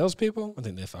selling salespeople, I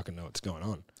think they fucking know what's going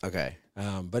on. Okay.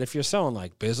 But if you're selling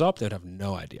like BizOp, they'd have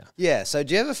no idea. Yeah. So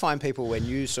do you ever find people when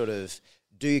you sort of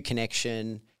do your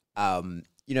connection,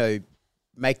 you know,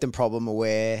 make them problem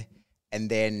aware and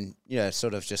then, you know,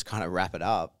 sort of just kind of wrap it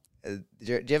up? Do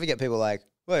you ever get people like,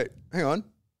 wait, hang on.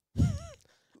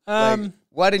 Like,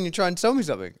 why didn't you try and tell me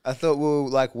something? I thought we were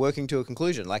like working to a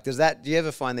conclusion. Like, do you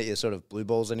ever find that you're sort of blue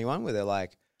balls anyone where they're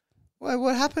like, well,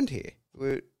 what happened here?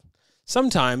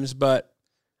 Sometimes, but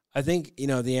I think, you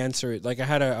know, the answer, like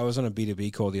I was on a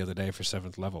B2B call the other day for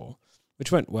 7th Level,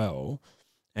 which went well.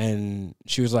 And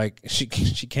she was like, she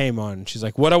came on, she's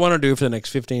like, what I want to do for the next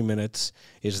 15 minutes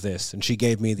is this. And she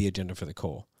gave me the agenda for the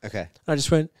call. Okay. And I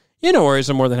just went, yeah, no worries.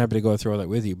 I'm more than happy to go through all that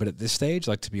with you. But at this stage,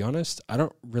 like, to be honest, I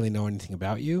don't really know anything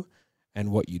about you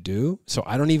and what you do. So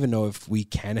I don't even know if we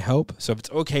can help. So if it's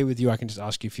okay with you, I can just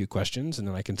ask you a few questions and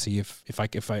then I can see if I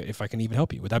can even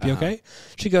help you. Would that be okay?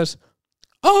 She goes,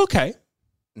 oh, okay.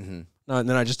 Mm-hmm. No, and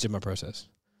then I just did my process.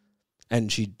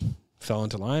 And she fell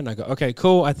into line. I go, okay,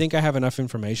 cool. I think I have enough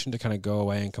information to kind of go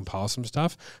away and compile some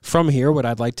stuff. From here, what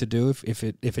I'd like to do, if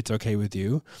it's okay with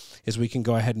you, is we can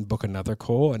go ahead and book another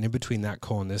call. And in between that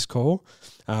call and this call,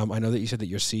 I know that you said that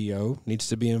your CEO needs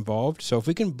to be involved. So if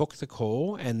we can book the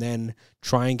call and then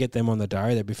try and get them on the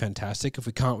diary, that'd be fantastic. If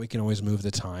we can't, we can always move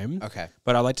the time. Okay.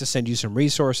 But I'd like to send you some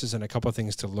resources and a couple of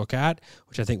things to look at,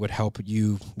 which I think would help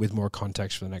you with more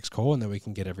context for the next call. And then we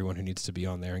can get everyone who needs to be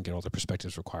on there and get all the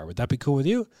perspectives required. Would that be cool with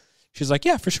you? She's like,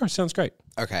 yeah, for sure. Sounds great.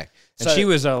 Okay. And she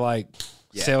was a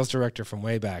sales director from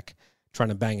way back, trying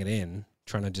to bang it in,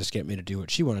 trying to just get me to do what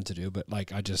she wanted to do. But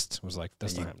like, I just was like,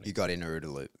 that's not happening. You got in a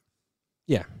OODA loop.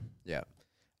 Yeah. Yeah.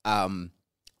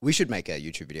 We should make a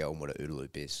YouTube video on what a OODA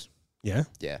loop is. Yeah.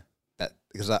 Yeah. That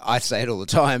because I say it all the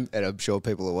time, and I'm sure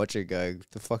people are watching going,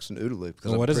 the fuck's an OODA loop?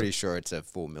 Because I'm pretty sure it's a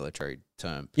full military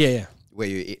term. Yeah. Where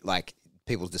you, like,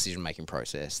 people's decision-making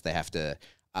process, they have to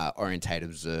orientate,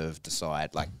 observe,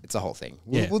 decide. Like, it's a whole thing.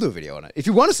 We'll do a video on it. If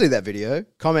you want to see that video,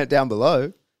 comment down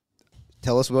below.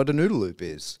 Tell us what an OODA loop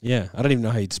is. Yeah. I don't even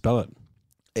know how you'd spell it.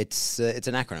 It's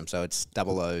an acronym, so it's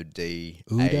OODA.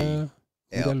 OODA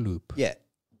loop. Yeah.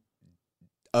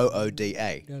 OODA.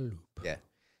 OODA loop. Yeah.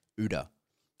 OODA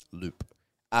loop.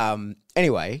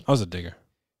 Anyway. I was a digger.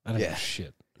 I don't know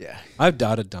shit. Yeah. I've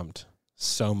data dumped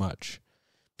so much.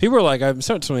 People were like, I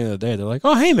started something the other day. They're like,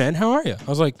 oh, hey, man, how are you? I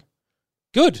was like,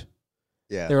 good.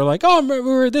 Yeah. They were like, oh, we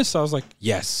were this. I was like,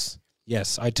 yes,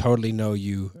 I totally know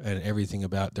you and everything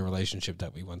about the relationship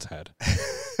that we once had.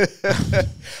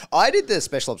 I did the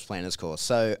Special Ops Planners course.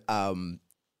 So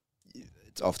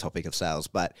it's off topic of sales,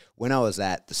 but when I was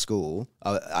at the school,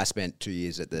 I spent 2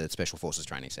 years at the Special Forces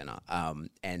Training Center.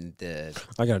 And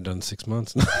I got it done in 6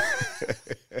 months.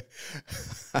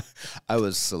 I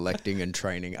was selecting and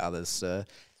training others, sir.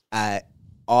 I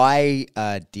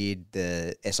did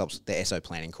the SO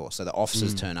planning course. So the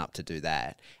officers turn up to do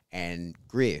that. And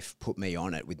Griff put me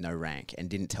on it with no rank and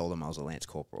didn't tell them I was a Lance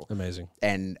Corporal. Amazing.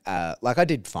 And I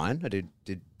did fine. I did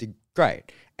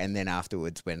great. And then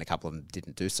afterwards, when a couple of them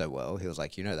didn't do so well, he was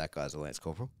like, you know, that guy's a Lance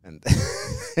Corporal. And,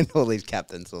 and all these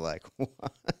captains were like,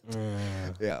 what?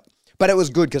 Yeah. But it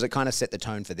was good because it kind of set the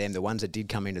tone for them. The ones that did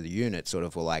come into the unit sort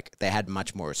of were like, they had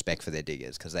much more respect for their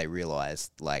diggers because they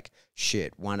realized, like,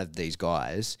 shit, one of these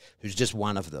guys, who's just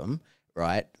one of them,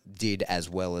 right, did as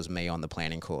well as me on the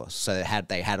planning course. So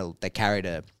they carried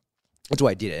a, that's the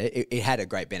way I did it. It had a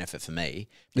great benefit for me,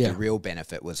 but the real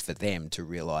benefit was for them to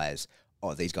realize,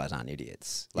 oh, these guys aren't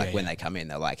idiots. Like when they come in,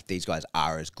 they're like, these guys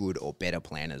are as good or better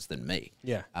planners than me.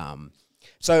 Yeah.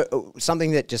 So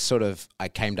something that just sort of I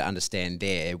came to understand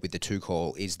there with the 2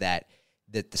 call is that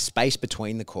the space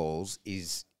between the calls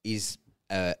is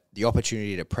the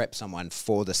opportunity to prep someone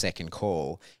for the second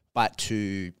call, but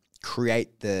to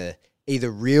create the either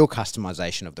real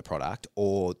customization of the product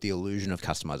or the illusion of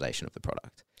customization of the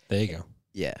product. There you go.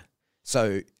 Yeah.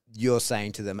 So you're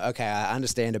saying to them, okay, I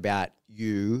understand about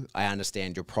you. I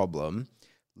understand your problem.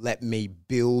 Let me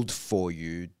build for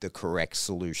you the correct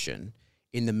solution.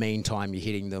 In the meantime, you're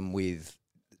hitting them with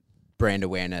brand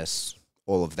awareness,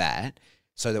 all of that,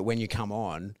 so that when you come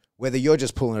on, whether you're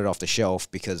just pulling it off the shelf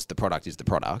because the product is the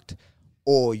product,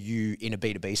 or you, in a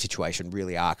B2B situation,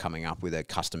 really are coming up with a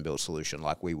custom-built solution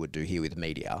like we would do here with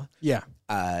media. Yeah.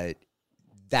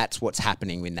 That's what's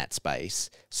happening in that space,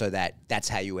 so that's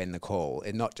how you end the call.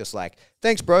 And not just like,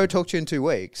 thanks, bro, talk to you in 2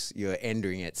 weeks. You're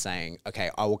ending it saying, okay,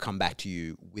 I will come back to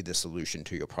you with a solution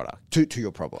to your product, to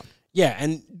your problem. Yeah,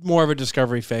 and more of a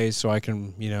discovery phase, so I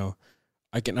can,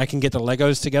 I can get the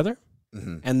Legos together,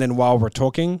 and then while we're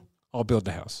talking, I'll build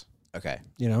the house. Okay.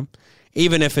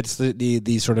 Even if it's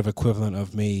the sort of equivalent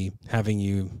of me having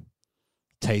you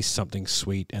taste something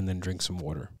sweet and then drink some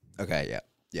water. Okay, yeah.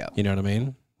 Yeah. You know what I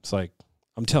mean? It's like,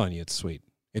 I'm telling you, it's sweet.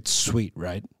 It's sweet,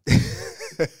 right?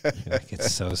 Like,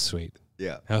 it's so sweet.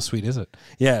 Yeah. How sweet is it?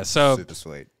 Yeah, so... super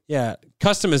sweet. Yeah,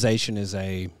 customization is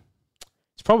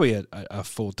it's probably a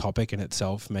full topic in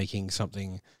itself, making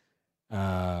something,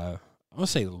 I won't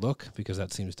say look, because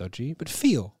that seems dodgy, but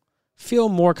feel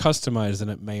more customized than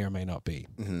it may or may not be.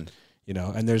 Mm-hmm.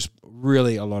 And there's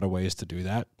really a lot of ways to do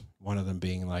that. One of them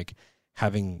being like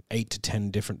having 8 to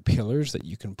 10 different pillars that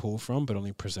you can pull from, but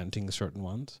only presenting certain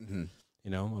ones. Mm-hmm.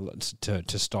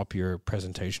 To stop your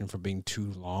presentation from being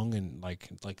too long and like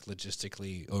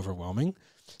logistically overwhelming,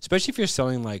 especially if you're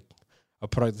selling like a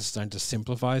product that's designed to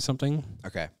simplify something.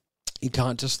 Okay. You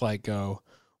can't just like go,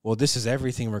 well, this is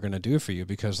everything we're going to do for you,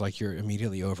 because like you're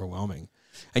immediately overwhelming.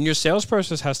 And your sales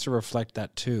process has to reflect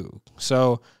that too.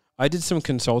 So I did some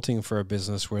consulting for a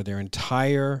business where their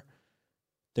entire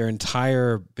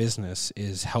business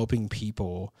is helping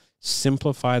people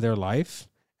simplify their life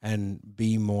and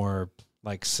be more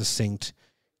like succinct,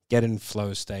 get in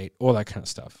flow state, all that kind of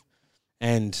stuff.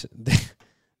 And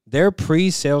their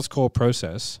pre-sales call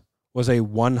process was a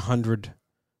 100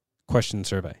 question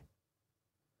survey.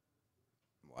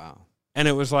 Wow. And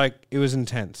it was like, it was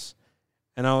intense.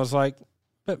 And I was like,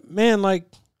 but man, like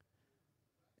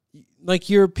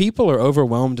your people are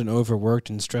overwhelmed and overworked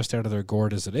and stressed out of their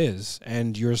gourd as it is.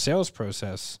 And your sales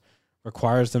process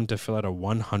requires them to fill out a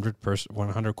 100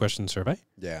 question survey.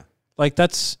 Yeah. Like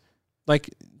that's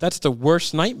the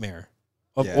worst nightmare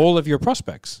of Yeah. all of your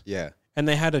prospects. Yeah. And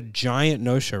they had a giant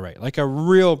no-show rate, like a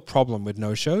real problem with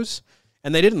no-shows.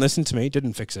 And they didn't listen to me,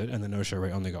 didn't fix it, and the no-show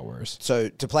rate only got worse. So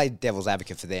to play devil's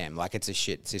advocate for them, like it's a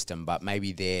shit system, but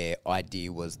maybe their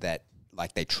idea was that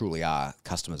like they truly are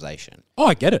customization. Oh,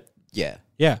 I get it. Yeah.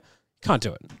 Yeah. Can't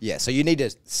do it. Yeah. So you need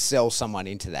to sell someone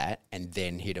into that and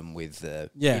then hit them with the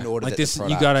Yeah. in order like that this, the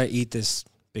you product, gotta eat this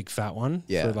big fat one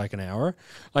Yeah. for like an hour.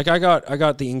 Like I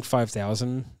got the Inc.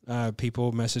 5000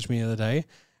 people messaged me the other day. And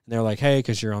they were like, hey,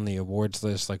 because you're on the awards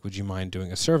list, like, would you mind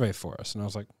doing a survey for us? And I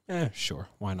was like, sure,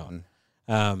 why not?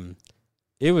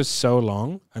 It was so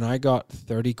long, and I got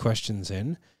 30 questions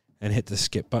in and hit the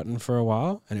skip button for a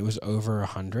while, and it was over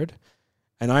 100.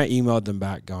 And I emailed them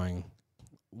back going,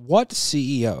 what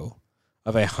CEO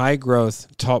of a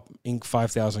high-growth top Inc.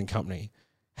 5000 company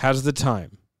has the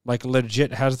time, like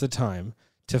legit has the time,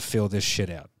 to fill this shit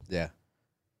out? Yeah.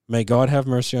 May God have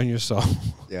mercy on your soul.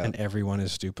 Yeah. And everyone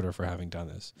is stupider for having done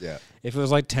this. Yeah. If it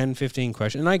was like 10, 15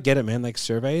 questions, and I get it, man, like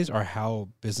surveys are how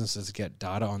businesses get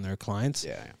data on their clients.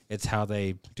 Yeah. It's how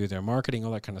they do their marketing,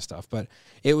 all that kind of stuff. But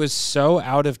it was so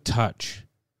out of touch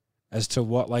as to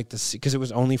what like because it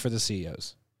was only for the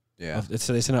CEOs. Yeah.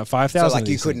 So they sent out 5,000. So like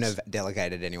you couldn't have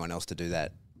delegated anyone else to do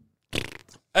that.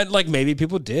 And like maybe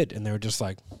people did, and they were just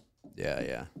like, Yeah.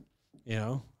 Yeah. you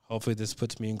know, hopefully this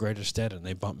puts me in greater stead, and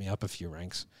they bump me up a few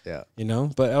ranks. Yeah. You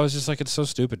know, but I was just like, it's so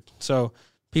stupid. So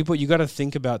people, you got to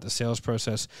think about the sales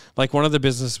process. Like one of the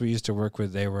businesses we used to work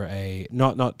with, they were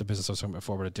not the business I was talking about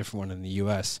before, but a different one in the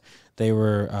US. They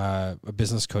were a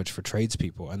business coach for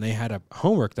tradespeople, and they had a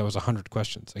homework that was 100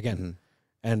 questions again. Mm-hmm.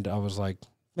 And I was like,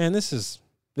 man, this is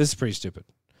pretty stupid.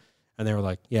 And they were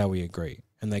like, yeah, we agree.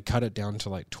 And they cut it down to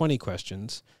like 20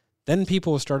 questions. Then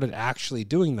people started actually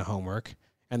doing the homework,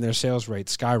 and their sales rate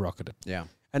skyrocketed. Yeah.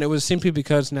 And it was simply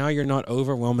because now you're not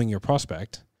overwhelming your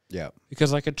prospect. Yeah.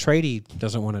 Because like a tradie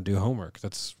doesn't want to do homework.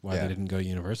 That's why Yeah. they didn't go to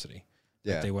university.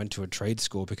 Yeah. Like they went to a trade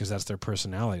school because that's their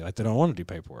personality. Like they don't want to do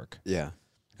paperwork. Yeah.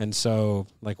 And so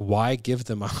like why give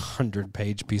them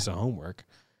 100-page piece of homework?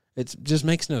 It just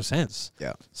makes no sense.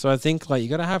 Yeah. So I think like you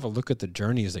got to have a look at the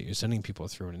journeys that you're sending people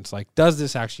through. And it's like, does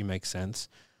this actually make sense?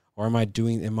 Or am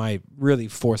I really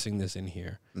forcing this in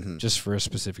here just for a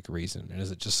specific reason? And is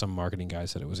it just some marketing guy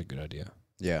said it was a good idea?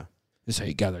 Yeah. This is how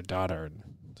you gather data. And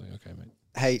it's like, okay, mate.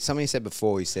 Hey, something you said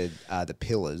before, you said the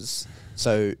pillars.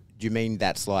 So do you mean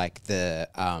that's like the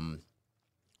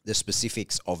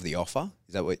specifics of the offer?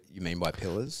 Is that what you mean by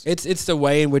pillars? It's the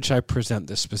way in which I present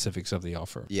the specifics of the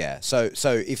offer. Yeah. So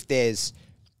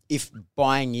if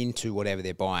buying into whatever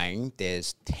they're buying,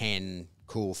 there's 10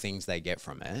 cool things they get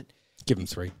from it. Give them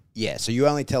 3. Yeah. So you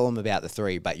only tell them about the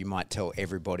 3, but you might tell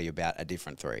everybody about a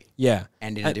different 3 Yeah.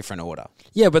 and in a different order.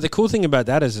 Yeah, but the cool thing about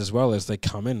that is as well as they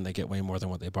come in and they get way more than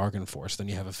what they bargained for. So then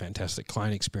you have a fantastic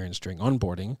client experience during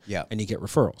onboarding. Yeah. And you get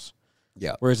referrals.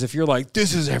 Yeah. Whereas if you're like,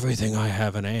 this is everything I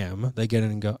have and am, they get in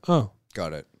and go, oh.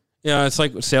 Got it. Yeah, it's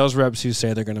like sales reps who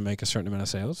say they're going to make a certain amount of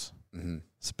sales. Mm-hmm.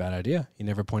 It's a bad idea. You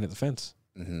never point at the fence.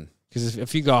 Mm-hmm. Because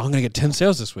if you go, I'm going to get 10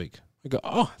 sales this week. I go,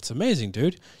 oh, it's amazing,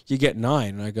 dude. You get 9.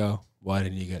 And I go, why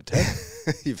didn't you get 10?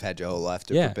 You've had your whole life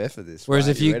to Yeah. prepare for this. Whereas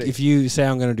right? if you say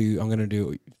I'm going to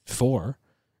do 4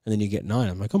 and then you get 9,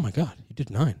 I'm like, oh my God, you did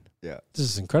 9. Yeah. This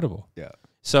is incredible. Yeah.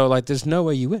 So like there's no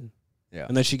way you win. Yeah.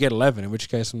 Unless you get 11, in which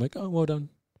case I'm like, oh, well done.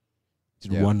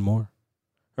 Did Yeah. 1 more.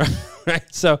 Right.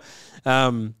 So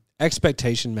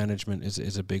expectation management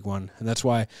is a big one. And that's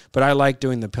why, but I like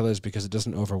doing the pillars because it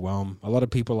doesn't overwhelm. A lot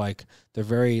of people they're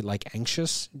very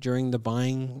anxious during the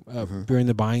buying,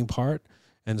 part.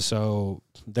 And so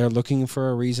they're looking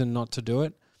for a reason not to do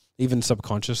it, even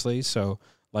subconsciously. So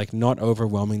not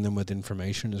overwhelming them with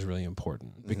information is really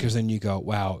important because then you go,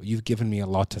 wow, you've given me a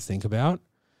lot to think about.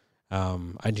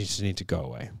 I just need to go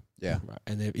away. Yeah.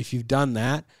 And if you've done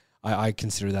that, I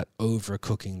consider that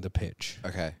overcooking the pitch.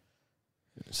 Okay.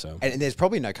 So And there's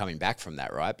probably no coming back from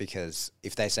that, right? Because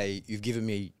if they say, you've given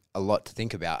me a lot to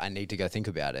think about, I need to go think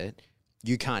about it,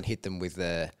 you can't hit them with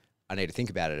the, I need to think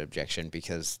about it objection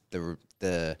because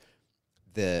the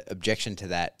objection to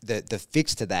that, the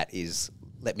fix to that is,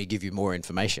 let me give you more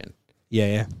information.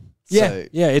 yeah. So-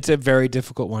 It's a very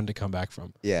difficult one to come back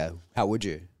from. Yeah. How would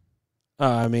you?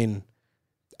 I mean,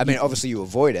 I mean, obviously you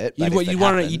avoid it. But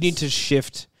you need to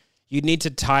shift. You need to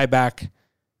tie back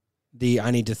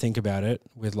I need to think about it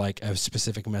with like a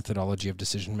specific methodology of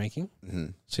decision making. Mm-hmm.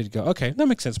 So you'd go, okay, that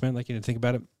makes sense, man. Like you need to think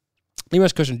about it. Let me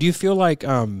ask a question. Do you feel like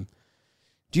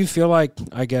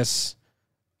I guess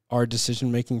our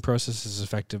decision making process is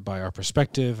affected by our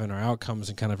perspective and our outcomes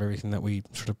and kind of everything that we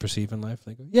sort of perceive in life?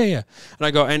 They go, yeah. And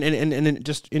I go, and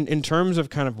just in terms of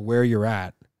kind of where you're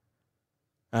at,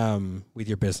 with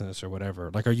your business or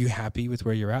whatever, like, are you happy with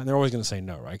where you're at? And they're always going to say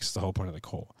no, right? Because it's the whole point of the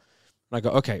call. And I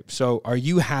go, okay, so are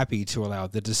you happy to allow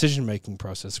the decision-making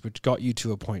process, which got you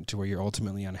to a point to where you're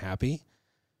ultimately unhappy,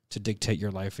 to dictate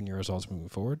your life and your results moving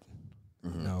forward?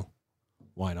 Mm-hmm. No.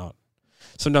 Why not?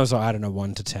 Sometimes I'll add in a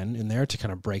 1 to 10 in there to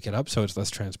kind of break it up so it's less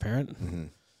transparent. Mm-hmm.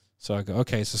 So I go,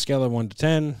 okay, so scale of 1 to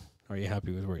 10. Are you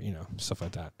happy with where, stuff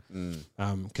like that?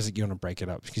 Because you want to break it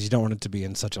up because you don't want it to be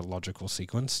in such a logical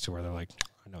sequence to where they're like,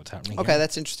 I know what's happening. Okay, here.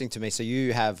 That's interesting to me. So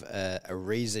you have a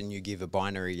reason, you give a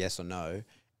binary yes or no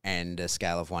and a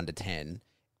scale of 1 to 10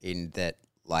 in that,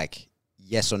 like,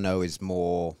 yes or no is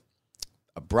more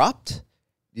abrupt,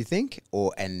 you think?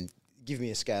 And give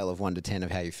me a scale of 1 to 10 of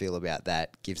how you feel about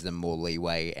that, gives them more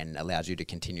leeway and allows you to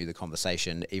continue the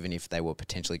conversation even if they were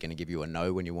potentially going to give you a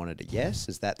no when you wanted a yes.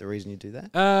 Is that the reason you do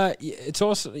that? It's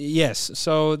also, yes.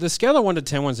 So the scale of 1 to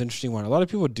 10 one's an interesting one. A lot of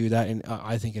people do that in,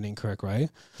 I think, an incorrect way.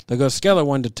 They go, scale of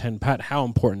 1 to 10, Pat, how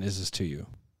important is this to you?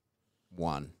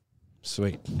 1.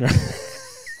 Sweet.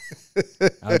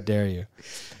 How dare you?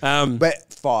 But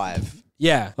 5.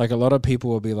 Yeah. Like a lot of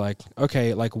people will be like,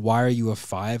 okay, like why are you a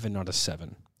 5 and not a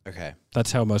 7? Okay.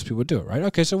 That's how most people do it, right?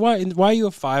 Okay, so why are you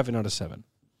a 5 and not a 7?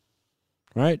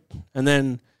 Right? And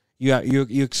then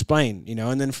you explain,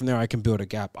 and then from there I can build a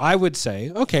gap. I would say,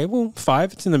 okay, well,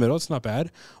 5, it's in the middle, it's not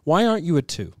bad. Why aren't you a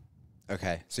 2?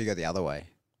 Okay, so you go the other way.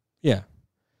 Yeah.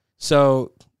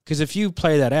 So, because if you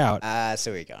play that out... I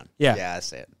see where you're going. Yeah. Yeah, I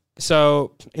see it.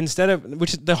 So, instead of...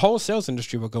 Which the whole sales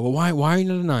industry will go, well, why are you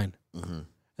not a 9? Mm-hmm.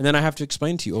 And then I have to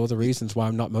explain to you all the reasons why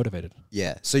I'm not motivated.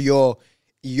 Yeah, so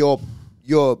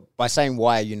you're by saying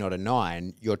why are you not a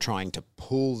 9, you're trying to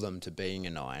pull them to being a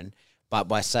 9. But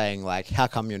by saying, like, how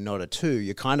come you're not a 2,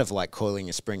 you're kind of like coiling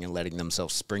a spring and letting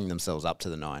themselves spring themselves up to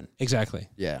the 9. Exactly.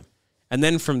 Yeah. And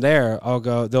then from there,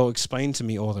 they'll explain to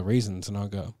me all the reasons, and I'll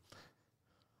go,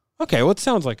 okay, well, it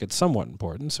sounds like it's somewhat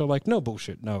important. So, like, no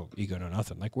bullshit, no ego, no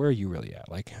nothing. Like, where are you really at?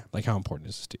 Like how important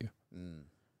is this to you? Mm.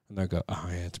 And they'll go, oh,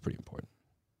 yeah, it's pretty important.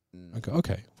 I go,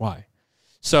 okay, why?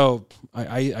 So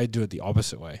I do it the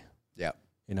opposite way. Yeah.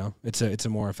 It's a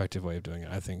more effective way of doing it,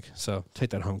 I think. So take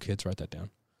that home, kids. Write that down.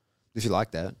 If you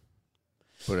like that,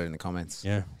 put it in the comments.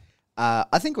 Yeah.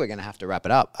 I think we're going to have to wrap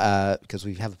it up because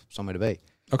we have somewhere to be.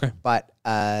 Okay. But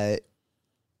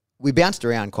we bounced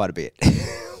around quite a bit.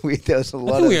 There was a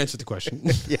lot. I think we answered the question.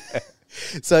 Yeah.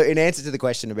 So in answer to the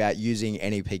question about using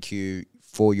NEPQ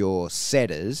for your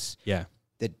setters, yeah,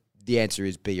 the answer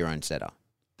is be your own setter.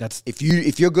 That's if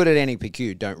you're good at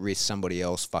NEPQ, don't risk somebody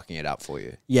else fucking it up for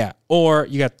you. Yeah, or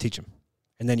you got to teach them,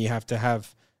 and then you have to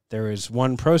have. There is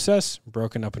one process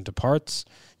broken up into parts.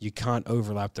 You can't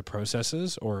overlap the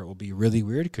processes, or it will be really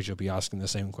weird because you'll be asking the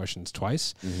same questions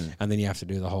twice, and then you have to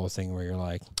do the whole thing where you're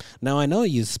like, "Now I know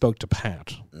you spoke to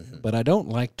Pat, but I don't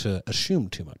like to assume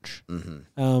too much,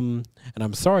 and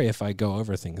I'm sorry if I go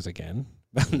over things again."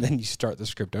 And then you start the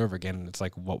script over again, and it's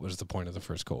like, "What was the point of the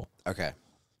first call?" Okay.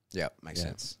 Yeah, makes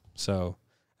sense. So,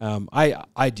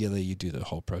 ideally, you do the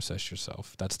whole process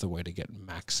yourself. That's the way to get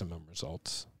maximum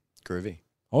results. Groovy.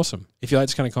 Awesome. If you like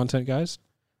this kind of content, guys,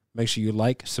 make sure you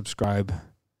like, subscribe,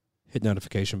 hit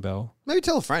notification bell. Maybe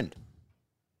tell a friend.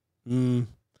 No?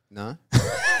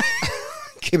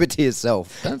 Keep it to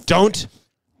yourself.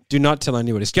 Do not tell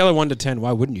anybody. Scale of 1 to 10.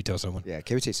 Why wouldn't you tell someone? Yeah,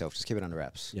 keep it to yourself. Just keep it under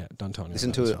wraps. Yeah, don't tell anyone.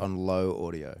 Listen to it on low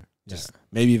audio. Just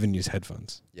maybe even use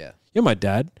headphones. Yeah. You're my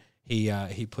dad.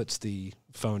 He puts the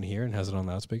phone here and has it on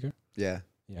loudspeaker. Yeah.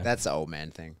 Yeah. That's the old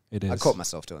man thing. It is. I caught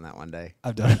myself doing that one day.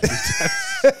 I've done it.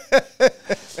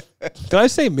 Did I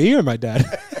say me or my dad?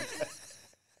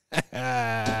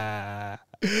 All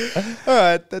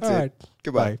right. That's it.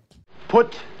 Goodbye. Bye.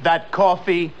 Put that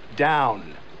coffee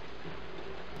down.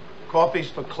 Coffee's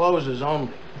for closers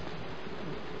only.